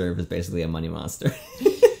 Federal Reserve is basically a money monster.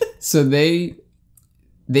 So they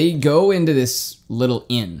go into this little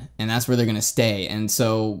inn, and that's where they're going to stay. And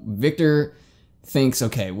so Victor thinks,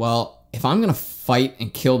 okay, well, if I'm going to fight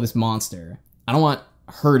and kill this monster, I don't want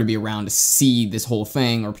her to be around to see this whole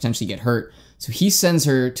thing or potentially get hurt. So he sends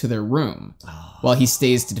her to their room while he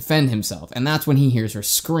stays to defend himself. And that's when he hears her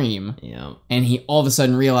scream. Yeah. And he all of a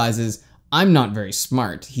sudden realizes, I'm not very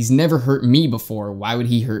smart. He's never hurt me before. Why would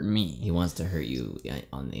he hurt me? He wants to hurt you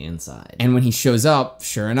on the inside. And when he shows up,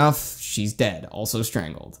 sure enough, she's dead, also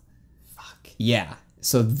strangled. Fuck. Yeah.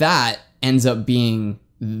 So that ends up being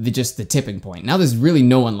just the tipping point. Now there's really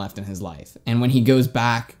no one left in his life. And when he goes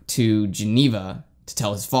back to Geneva to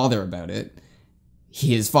tell his father about it,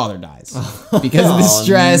 his father dies because of the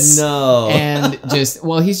stress. No. And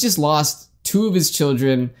he's just lost 2 of his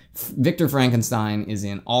children. Victor Frankenstein is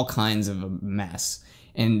in all kinds of a mess.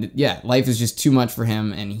 And yeah, life is just too much for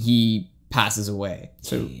him, and he passes away.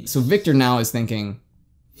 So Victor now is thinking,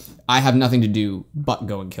 I have nothing to do but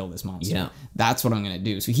go and kill this monster. Yeah. That's what I'm going to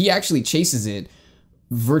do. So he actually chases it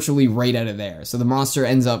virtually right out of there. So the monster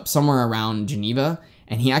ends up somewhere around Geneva,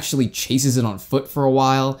 and he actually chases it on foot for a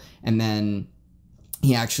while, and then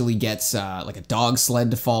he actually gets like a dog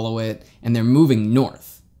sled to follow it, and they're moving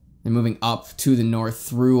north. They're moving up to the north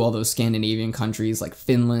through all those Scandinavian countries like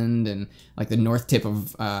Finland and like the north tip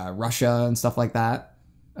of Russia and stuff like that.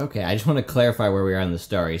 Okay, I just want to clarify where we are in the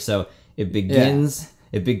story. So it begins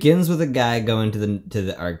with a guy going to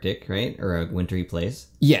the Arctic, right? Or a wintry place.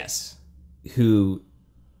 Yes. Who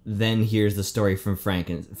then hears the story from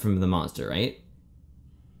the monster, right?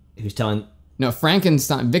 Who's telling... No,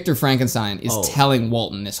 Victor Frankenstein is telling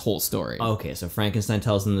Walton this whole story. Okay, so Frankenstein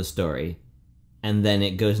tells him the story, and then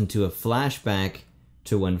it goes into a flashback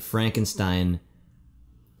to when Frankenstein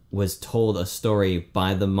was told a story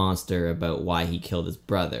by the monster about why he killed his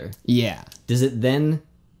brother. Yeah. Does it then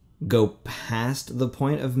go past the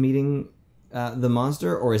point of meeting the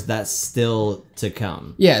monster, or is that still to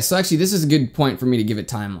come? Yeah, so actually this is a good point for me to give it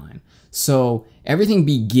timeline. So everything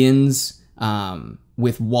begins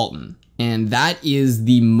with Walton. And that is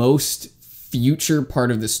the most future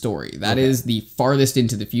part of the story. That is the farthest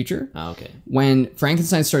into the future. Oh, okay. When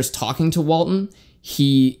Frankenstein starts talking to Walton,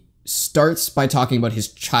 he starts by talking about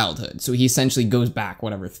his childhood. So he essentially goes back,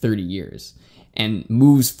 30 years, and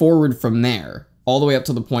moves forward from there, all the way up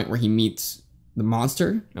to the point where he meets the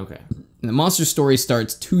monster. Okay. And the monster story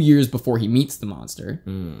starts 2 years before he meets the monster,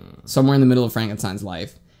 somewhere in the middle of Frankenstein's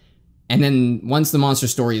life. And then once the monster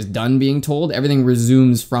story is done being told, everything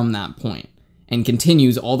resumes from that point and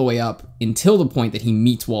continues all the way up until the point that he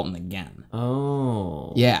meets Walton again.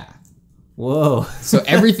 Oh. Yeah. Whoa. So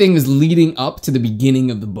everything is leading up to the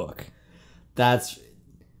beginning of the book.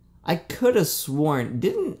 I could have sworn,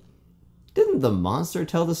 didn't the monster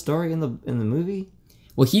tell the story in the movie?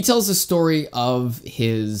 Well, he tells the story of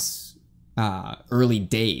his early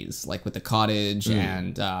days, like with the cottage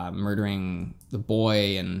and murdering the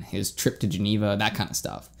boy and his trip to Geneva, that kind of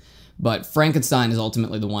stuff. But Frankenstein is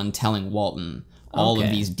ultimately the one telling Walton all of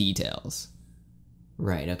these details.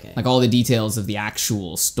 Right, okay. Like all the details of the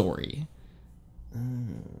actual story.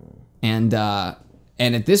 And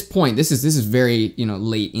at this point, this is very,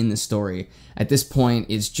 late in the story. At this point,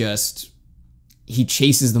 it's just he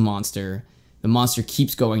chases the monster. The monster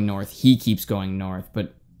keeps going north. He keeps going north,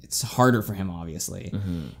 but it's harder for him, obviously.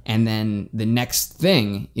 And then the next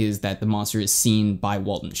thing is that the monster is seen by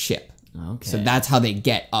Walton's ship. Okay. So that's how they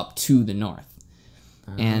get up to the north.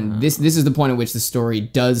 And this is the point at which the story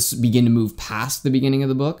does begin to move past the beginning of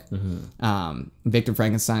the book. Victor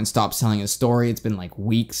Frankenstein stops telling his story. It's been like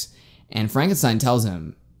weeks. And Frankenstein tells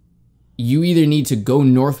him, you either need to go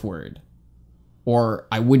northward or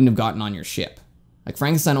I wouldn't have gotten on your ship. Like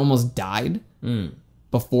Frankenstein almost died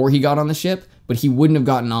before he got on the ship, but he wouldn't have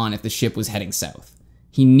gotten on if the ship was heading south.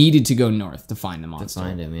 He needed to go north to find the monster. To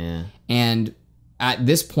find him, yeah. And at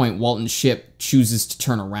this point, Walton's ship chooses to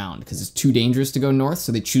turn around because it's too dangerous to go north,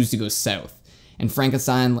 so they choose to go south. And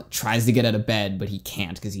Frankenstein tries to get out of bed, but he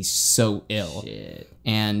can't because he's so ill. Shit.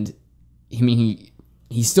 And I mean,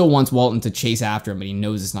 he still wants Walton to chase after him, but he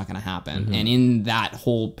knows it's not going to happen. And in that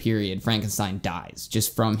whole period, Frankenstein dies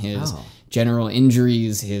just from his general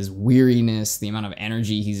injuries, his weariness, the amount of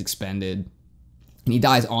energy he's expended. And he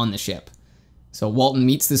dies on the ship. So Walton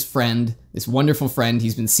meets this friend, this wonderful friend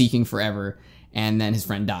he's been seeking forever. And then his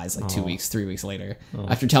friend dies like 2 weeks, 3 weeks later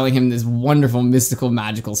after telling him this wonderful, mystical,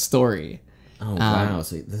 magical story. Oh, wow.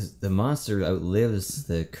 So the monster outlives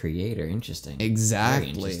the creator. Interesting.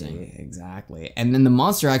 Exactly. Very interesting. Exactly. And then the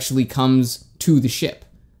monster actually comes to the ship.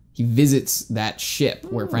 He visits that ship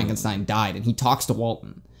where Frankenstein died, and he talks to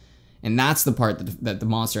Walton. And that's the part that the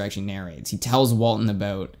monster actually narrates. He tells Walton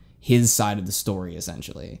about his side of the story,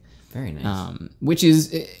 essentially. Very nice. Which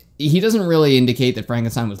is... He doesn't really indicate that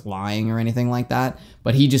Frankenstein was lying or anything like that,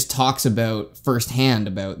 but he just talks about firsthand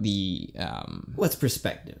about the... What's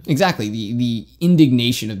perspective? Exactly, the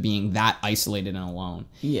indignation of being that isolated and alone.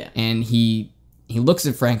 Yeah. And he looks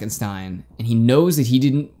at Frankenstein, and he knows that he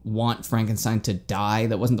didn't want Frankenstein to die.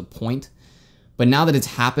 That wasn't the point. But now that it's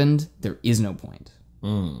happened, there is no point.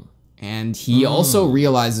 And he also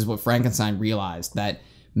realizes what Frankenstein realized, that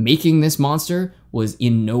making this monster was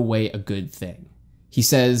in no way a good thing. He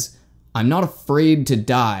says, I'm not afraid to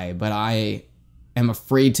die, but I am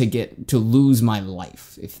afraid to lose my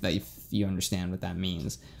life, if you understand what that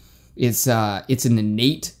means. It's an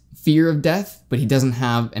innate fear of death, but he doesn't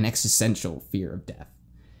have an existential fear of death.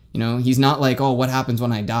 You know, he's not like, oh, what happens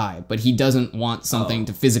when I die? But he doesn't want something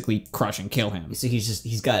to physically crush and kill him. So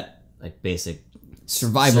he's got like basic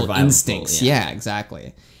survival instincts. Yeah,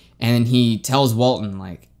 exactly. And he tells Walton,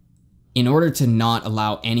 like, in order to not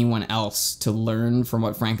allow anyone else to learn from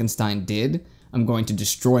what Frankenstein did, I'm going to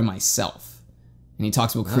destroy myself. And he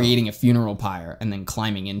talks about creating a funeral pyre and then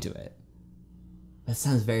climbing into it. That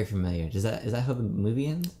sounds very familiar. Is that how the movie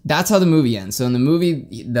ends? That's how the movie ends. So in the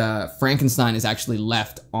movie, the Frankenstein is actually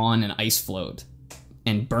left on an ice float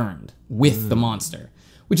and burned with the monster,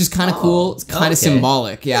 which is kind of cool. It's kind of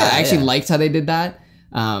symbolic. Yeah, I actually liked how they did that.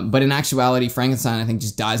 But in actuality, Frankenstein, I think,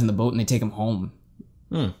 just dies in the boat and they take him home.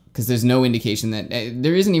 Because there's no indication that...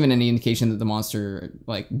 there isn't even any indication that the monster,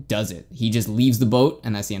 like, does it. He just leaves the boat,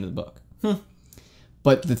 and that's the end of the book.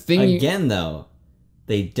 But the thing... Again, though,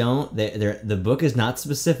 they don't... the book is not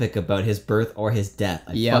specific about his birth or his death.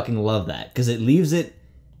 I fucking love that. Because it leaves it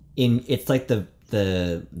in... It's like the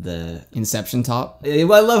Inception top? I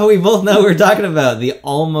love how we both know what we're talking about. The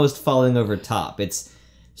almost falling over top. It's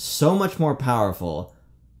so much more powerful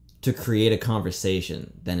to create a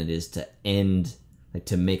conversation than it is to end... Like,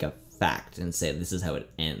 to make a fact and say, this is how it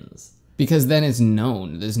ends. Because then it's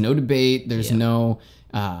known. There's no debate. There's no,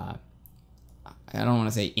 I don't want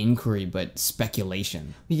to say inquiry, but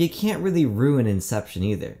speculation. But you can't really ruin Inception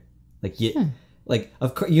either. Like,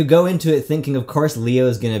 of course, you go into it thinking, of course, Leo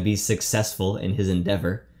is going to be successful in his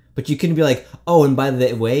endeavor. But you couldn't be like, oh, and by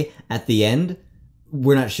the way, at the end,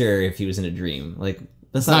 we're not sure if he was in a dream. Like...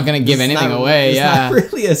 That's not going to give anything away, It's not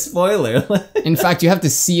really a spoiler. In fact, you have to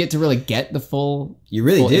see it to really get the full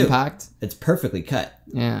impact. It's perfectly cut.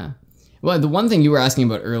 Yeah. Well, the one thing you were asking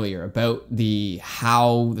about earlier, about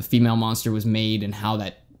how the female monster was made and how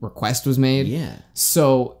that request was made. Yeah.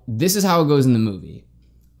 So this is how it goes in the movie.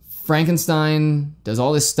 Frankenstein does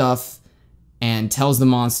all this stuff and tells the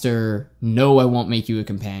monster, no, I won't make you a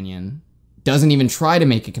companion. Doesn't even try to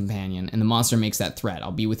make a companion, and the monster makes that threat.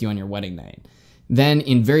 I'll be with you on your wedding night. Then,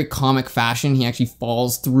 in very comic fashion, he actually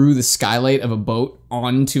falls through the skylight of a boat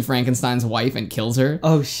onto Frankenstein's wife and kills her.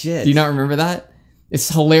 Oh shit! Do you not remember that? It's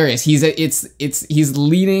hilarious. He's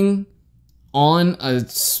leaning on a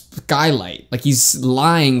skylight, like he's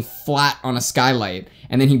lying flat on a skylight,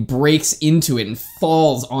 and then he breaks into it and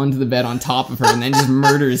falls onto the bed on top of her, and then just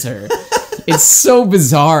murders her. It's so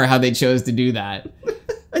bizarre how they chose to do that.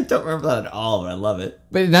 I don't remember that at all, but I love it.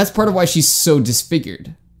 But that's part of why she's so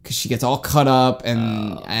disfigured. Because she gets all cut up,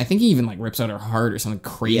 and I think he even like rips out her heart or something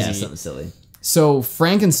crazy. Yeah, something silly. So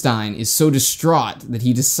Frankenstein is so distraught that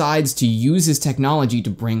he decides to use his technology to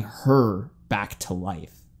bring her back to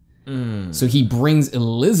life. So he brings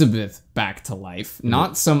Elizabeth back to life,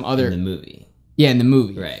 not some other... In the movie. Yeah, in the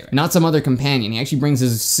movie. Right. Not some other companion. He actually brings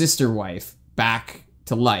his sister wife back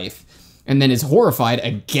to life, and then is horrified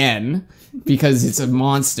again because it's a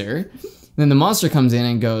monster. And then the monster comes in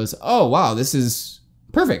and goes, oh, wow, this is...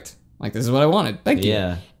 perfect. Like, this is what I wanted. Thank you.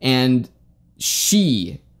 Yeah. And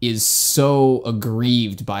she is so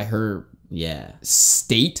aggrieved by her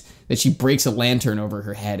state that she breaks a lantern over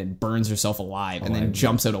her head and burns herself alive and then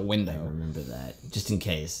jumps out a I window. remember that, just in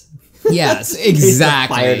case. Yes,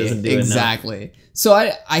 exactly. Fire doesn't do exactly. So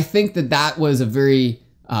I think that was a very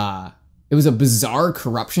it was a bizarre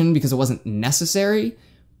corruption because it wasn't necessary,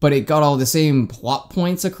 but it got all the same plot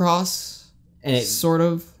points across. And it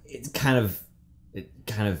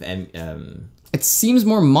it seems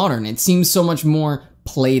more modern. It seems so much more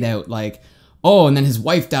played out. Like, oh, and then his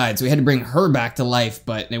wife died, so we had to bring her back to life,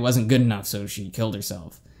 but it wasn't good enough, so she killed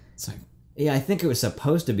herself. It's like, yeah, I think it was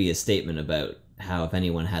supposed to be a statement about how if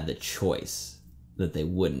anyone had the choice, that they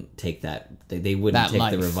wouldn't take they wouldn't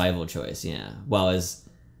take the revival choice. Yeah, well, as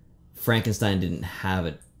Frankenstein didn't have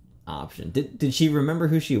an option. Did she remember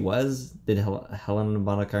who she was? Did Helena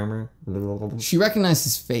Bonham Carter? She recognized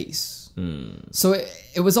his face. So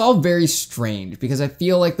it was all very strange because I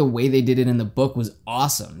feel like the way they did it in the book was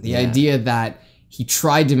awesome. The idea that he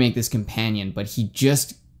tried to make this companion, but he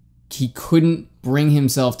couldn't bring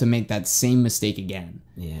himself to make that same mistake again.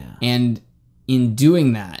 Yeah. And in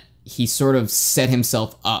doing that, he sort of set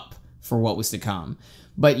himself up for what was to come.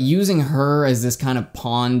 But using her as this kind of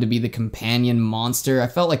pawn to be the companion monster, I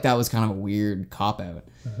felt like that was kind of a weird cop-out.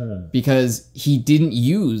 Because he didn't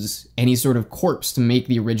use any sort of corpse to make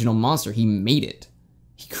the original monster. He made it.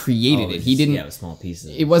 He created it. He didn't... Yeah, with small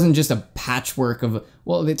pieces. It wasn't just a patchwork of...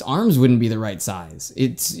 Well, its arms wouldn't be the right size.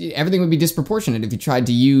 Everything would be disproportionate if you tried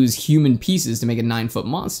to use human pieces to make a 9-foot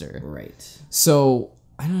monster. Right. So,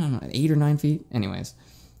 I don't know, 8 or 9 feet? Anyways.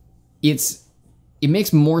 It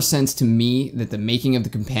makes more sense to me that the making of the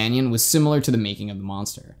companion was similar to the making of the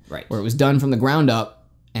monster. Right. Where it was done from the ground up,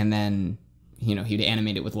 and then, he'd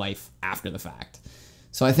animate it with life after the fact.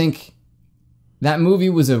 So I think that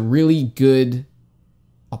movie was a really good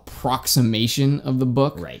approximation of the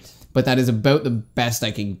book. Right. But that is about the best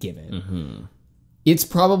I can give it. It's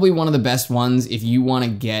probably one of the best ones if you want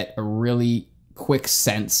to get a really quick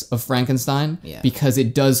sense of Frankenstein, because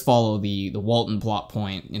it does follow the Walton plot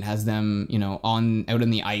point. It has them, out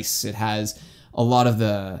in the ice. It has a lot of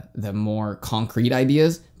the more concrete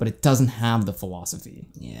ideas, but it doesn't have the philosophy.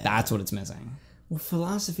 Yeah, that's what it's missing. Well,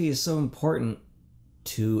 philosophy is so important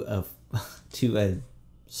to a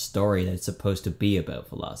story that's supposed to be about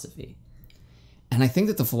philosophy. And I think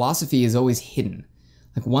that the philosophy is always hidden.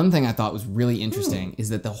 Like, one thing I thought was really interesting is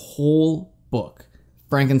that the whole book,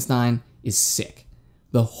 Frankenstein, is sick.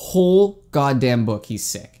 The whole goddamn book, he's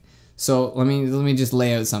sick. So let me just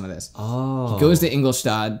lay out some of this. He goes to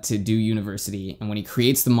Ingolstadt to do university, and when he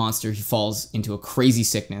creates the monster, he falls into a crazy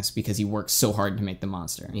sickness because he works so hard to make the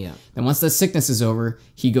monster. Yeah. Then once the sickness is over,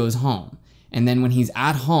 he goes home. And then when he's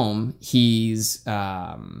at home, he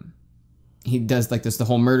does like the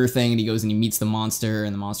whole murder thing, and he goes and he meets the monster,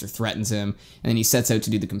 and the monster threatens him, and then he sets out to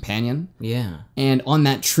do the companion. Yeah. And on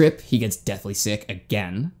that trip, he gets deathly sick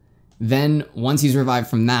again. Then, once he's revived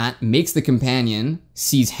from that, makes the companion,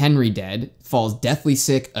 sees Henry dead, falls deathly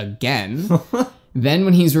sick again. Then,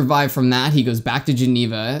 when he's revived from that, he goes back to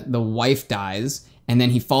Geneva, the wife dies, and then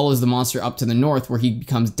he follows the monster up to the north where he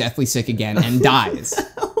becomes deathly sick again and dies.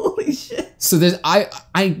 Holy shit. So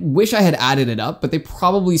I wish I had added it up, but they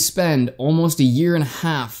probably spend almost a year and a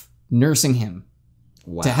half nursing him.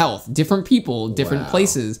 Wow. To health. Different people, different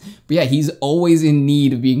places. But yeah, he's always in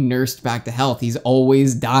need of being nursed back to health. He's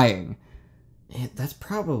always dying. That's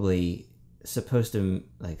probably supposed to,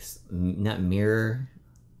 like, not mirror,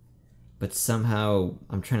 but somehow,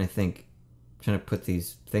 I'm trying to put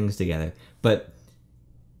these things together. But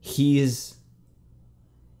he's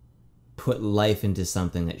put life into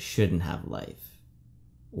something that shouldn't have life.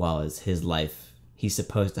 While as his life, he's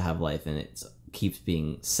supposed to have life, and it's keeps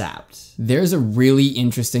being sapped. There's a really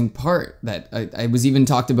interesting part that I was even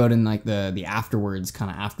talked about in like the afterwards, kind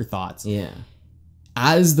of afterthoughts. Yeah.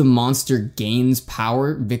 As the monster gains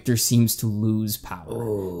power, Victor seems to lose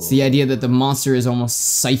power. It's the idea that the monster is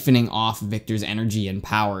almost siphoning off Victor's energy and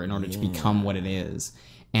power in order to become what it is.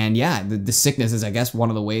 And yeah, the sickness is, I guess, one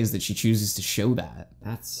of the ways that she chooses to show that.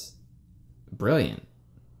 That's brilliant.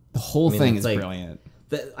 The whole thing is like, brilliant.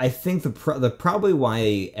 I think the probably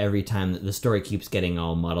why every time that the story keeps getting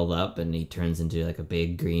all muddled up and he turns into like a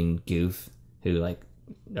big green goof who like,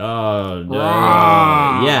 oh no,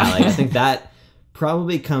 yeah, like I think that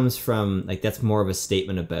probably comes from like that's more of a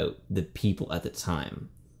statement about the people at the time,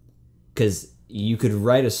 because you could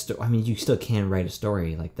write a story. I mean, you still can write a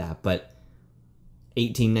story like that, but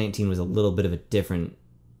 1819 was a little bit of a different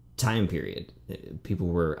time period. People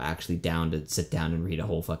were actually down to sit down and read a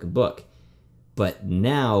whole fucking book. But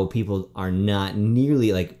now people are not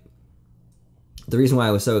nearly like... The reason why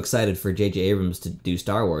I was so excited for J.J. Abrams to do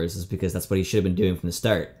Star Wars is because that's what he should have been doing from the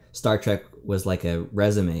start. Star Trek was like a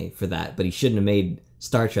resume for that, but he shouldn't have made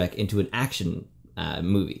Star Trek into an action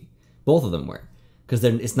movie. Both of them were, because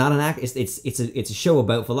it's not an act. It's a show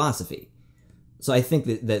about philosophy. So I think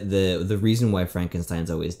that the reason why Frankenstein's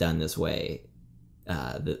always done this way,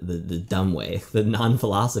 the dumb way, the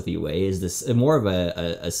non-philosophy way, is this more of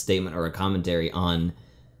a statement or a commentary on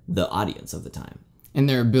the audience of the time. And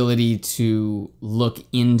their ability to look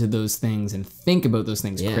into those things and think about those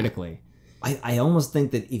things critically. I almost think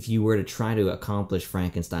that if you were to try to accomplish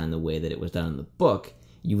Frankenstein the way that it was done in the book,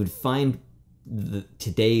 you would find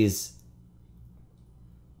today's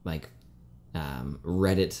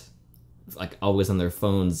Reddit, always on their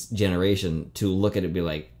phones generation, to look at it and be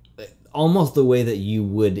like, almost the way that you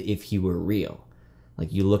would if he were real.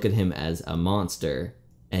 Like, you look at him as a monster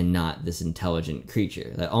and not this intelligent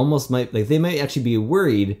creature. That almost might, they might actually be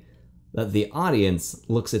worried that the audience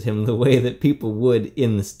looks at him the way that people would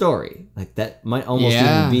in the story. Like, that might almost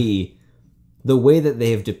even be the way that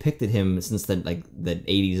they have depicted him since the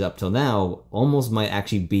 80s up till now, almost might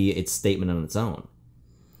actually be its statement on its own.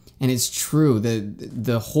 And it's true,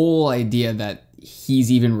 the whole idea that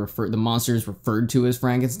he's even the monster is referred to as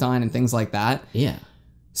Frankenstein and things like that. Yeah.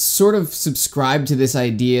 Sort of subscribe to this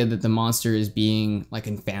idea that the monster is being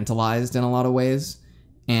infantilized in a lot of ways.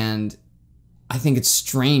 And I think it's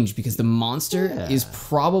strange because the monster is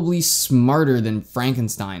probably smarter than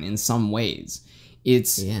Frankenstein in some ways.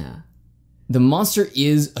 The monster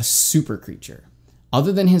is a super creature.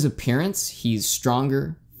 Other than his appearance, he's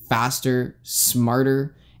stronger, faster,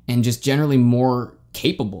 smarter, and just generally more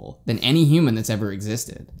capable than any human that's ever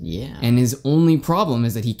existed. Yeah. And his only problem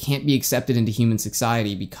is that he can't be accepted into human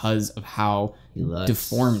society because of how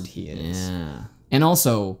deformed he is. Yeah. And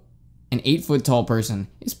also, an 8-foot tall person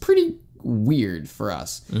is pretty weird for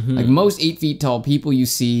us. Mm-hmm. Like, most 8 feet tall people you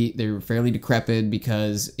see, they're fairly decrepit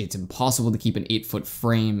because it's impossible to keep an 8-foot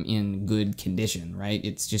frame in good condition, right?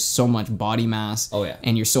 It's just so much body mass. Oh, yeah.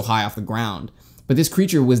 And you're so high off the ground. But this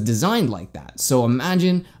creature was designed like that. So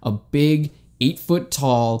imagine a big 8-foot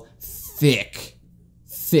tall, thick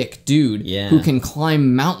dude who can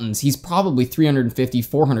climb mountains. He's probably 350,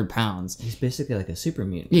 400 pounds. He's basically like a super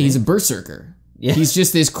mutant. Yeah, he's a berserker. Yeah. He's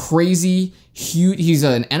just this crazy, huge... He's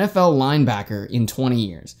an NFL linebacker in 20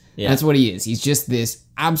 years. Yeah. That's what he is. He's just this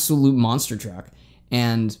absolute monster truck.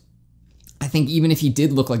 And I think even if he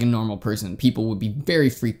did look like a normal person, people would be very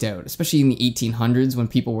freaked out, especially in the 1800s when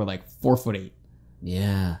people were 4'8".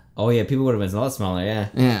 Yeah. Oh, yeah, people would have been a lot smaller, yeah.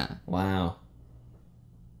 Yeah. Wow.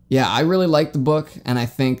 Yeah, I really like the book, and I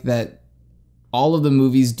think that all of the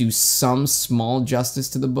movies do some small justice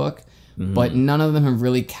to the book, but none of them have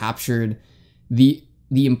really captured the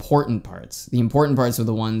important parts. The important parts are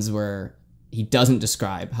the ones where he doesn't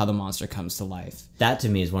describe how the monster comes to life. That, to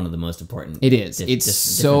me, is one of the most important. It is. It's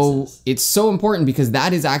so important because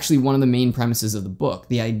that is actually one of the main premises of the book.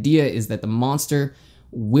 The idea is that the monster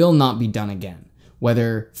will not be done again.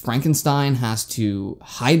 Whether Frankenstein has to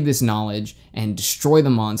hide this knowledge and destroy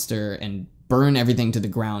the monster and burn everything to the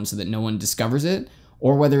ground so that no one discovers it,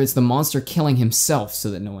 or whether it's the monster killing himself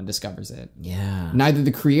so that no one discovers it. Yeah. Neither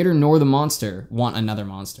the creator nor the monster want another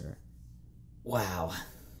monster. Wow.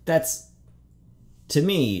 That's, to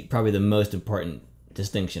me, probably the most important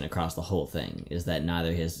distinction across the whole thing, is that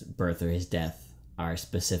neither his birth or his death are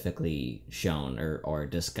specifically shown or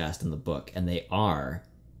discussed in the book, and they are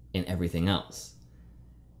in everything else.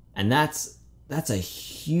 And that's a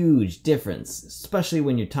huge difference, especially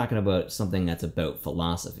when you're talking about something that's about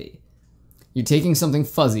philosophy. You're taking something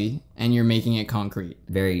fuzzy and you're making it concrete.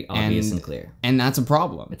 Very obvious and clear. And that's a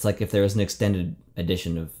problem. It's like if there was an extended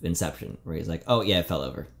edition of Inception, where he's like, oh yeah, it fell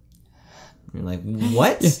over. You're like,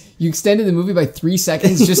 what? Yeah, you extended the movie by 3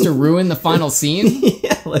 seconds just to ruin the final scene?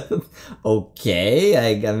 Yeah,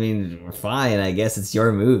 okay, I mean, fine, I guess it's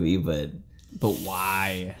your movie, but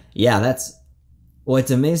why? Yeah, well,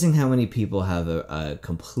 it's amazing how many people have a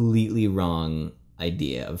completely wrong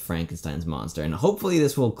idea of Frankenstein's monster, and hopefully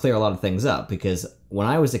this will clear a lot of things up, because when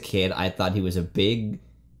I was a kid, I thought he was a big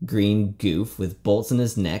green goof with bolts in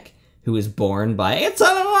his neck who was born by "It's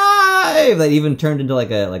alive!" that even turned into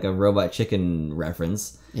like a Robot Chicken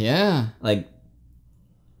reference. Yeah.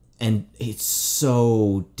 And it's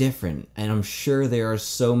so different, and I'm sure there are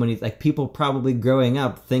so many people probably growing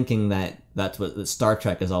up thinking that that's what Star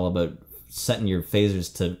Trek is all about, setting your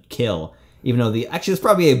phasers to kill. Even though actually there's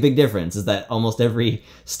probably a big difference, is that almost every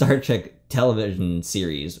Star Trek television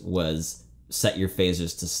series was set your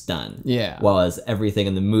phasers to stun. Yeah. Whereas everything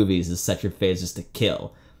in the movies is set your phasers to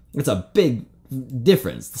kill. It's a big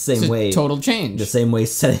difference. The same way. Total change. The same way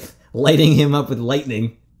lighting him up with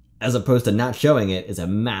lightning as opposed to not showing it is a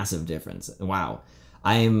massive difference. Wow.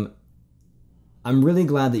 I'm I'm really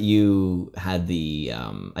glad that you had the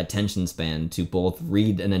attention span to both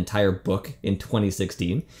read an entire book in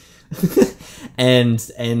 2016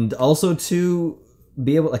 and also to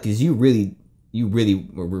be able, like, because you really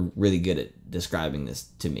were really good at describing this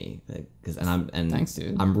to me, Thanks,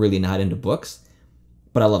 dude. I'm really not into books,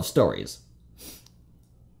 but I love stories.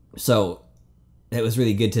 So it was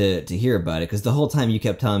really good to hear about it, because the whole time you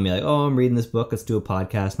kept telling me, like, oh, I'm reading this book, let's do a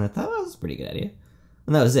podcast, and I thought, oh, that's a pretty good idea.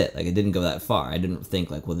 And that was it. Like, it didn't go that far. I didn't think,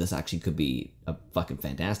 like, well, this actually could be a fucking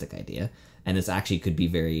fantastic idea, and this actually could be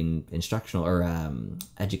very instructional or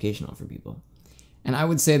educational for people. And I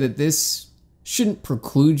would say that this shouldn't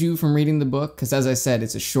preclude you from reading the book, because as I said,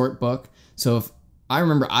 it's a short book. So if I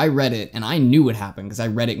remember, I read it and I knew what happened because I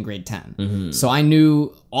read it in grade 10. Mm-hmm. So I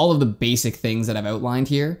knew all of the basic things that I've outlined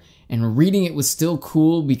here, and reading it was still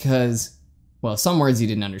cool because, well, some words you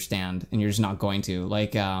didn't understand and you're just not going to,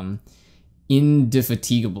 like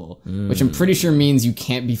indefatigable, which I'm pretty sure means you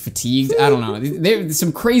can't be fatigued. I don't know. There's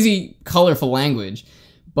some crazy colorful language,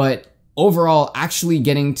 but overall, actually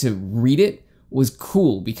getting to read it was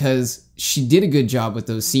cool because she did a good job with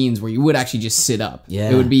those scenes where you would actually just sit up. Yeah.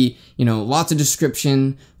 It would be, lots of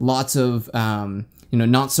description, lots of,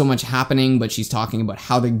 not so much happening, but she's talking about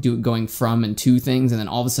how they do it going from and to things. And then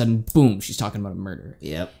all of a sudden, boom, she's talking about a murder.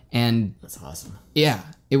 Yep. And that's awesome. Yeah.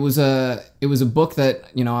 It was a book that,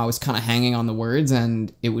 I was kind of hanging on the words,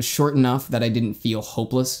 and it was short enough that I didn't feel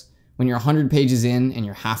hopeless. When you're 100 pages in and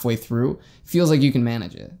you're halfway through, it feels like you can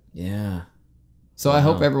manage it. Yeah. So wow. I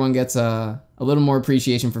hope everyone gets a little more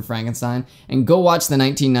appreciation for Frankenstein, and go watch the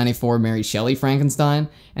 1994 Mary Shelley Frankenstein,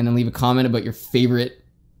 and then leave a comment about your favorite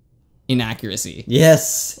inaccuracy.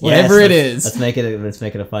 Yes. Whatever it is. Let's make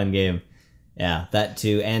it a fun game. Yeah, that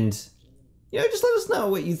too. And just let us know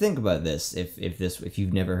what you think about this. If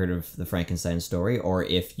you've never heard of the Frankenstein story, or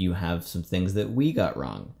if you have some things that we got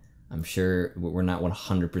wrong. I'm sure we're not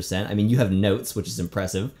 100%. I mean, you have notes, which is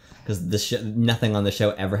impressive, because nothing on the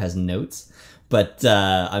show ever has notes. But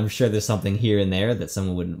I'm sure there's something here and there that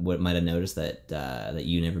someone might have noticed that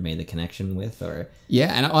you never made the connection with, or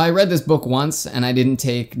yeah. And I read this book once, and I didn't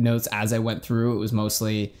take notes as I went through. It was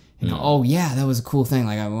mostly, oh yeah, that was a cool thing.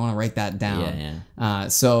 Like, I want to write that down. Yeah.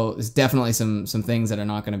 So there's definitely some things that are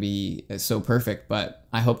not going to be so perfect, but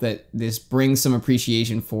I hope that this brings some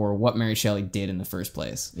appreciation for what Mary Shelley did in the first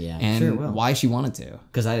place. Yeah, and sure will. Why she wanted to.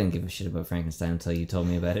 Because I didn't give a shit about Frankenstein until you told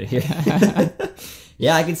me about it here.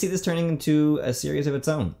 Yeah, I can see this turning into a series of its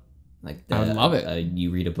own. Like, I would love it. You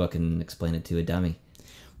read a book and explain it to a dummy.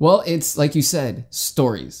 Well, it's like you said,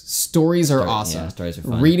 stories. Stories are awesome. Yeah, stories are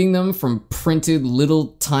fun. Reading them from printed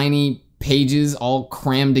little tiny pages all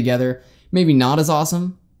crammed together, maybe not as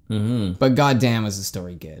awesome, but goddamn is the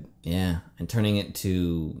story good. Yeah, and turning it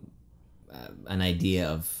to an idea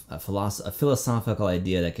of a philosophical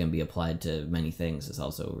idea that can be applied to many things is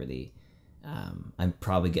also really. I'm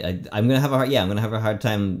gonna have a hard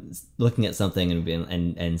time looking at something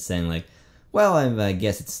and saying, like, well, I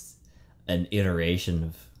guess it's an iteration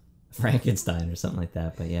of Frankenstein or something like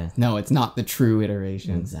that. But yeah, no, it's not the true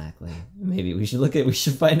iteration. Exactly. Maybe we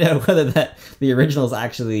should find out whether the original is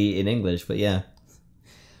actually in English. But yeah.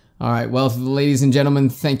 All right. Well, ladies and gentlemen,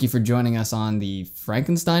 thank you for joining us on the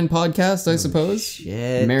Frankenstein podcast, I suppose.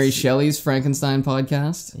 Shit. Mary Shelley's Frankenstein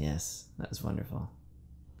podcast. Yes, that was wonderful.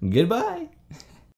 Goodbye.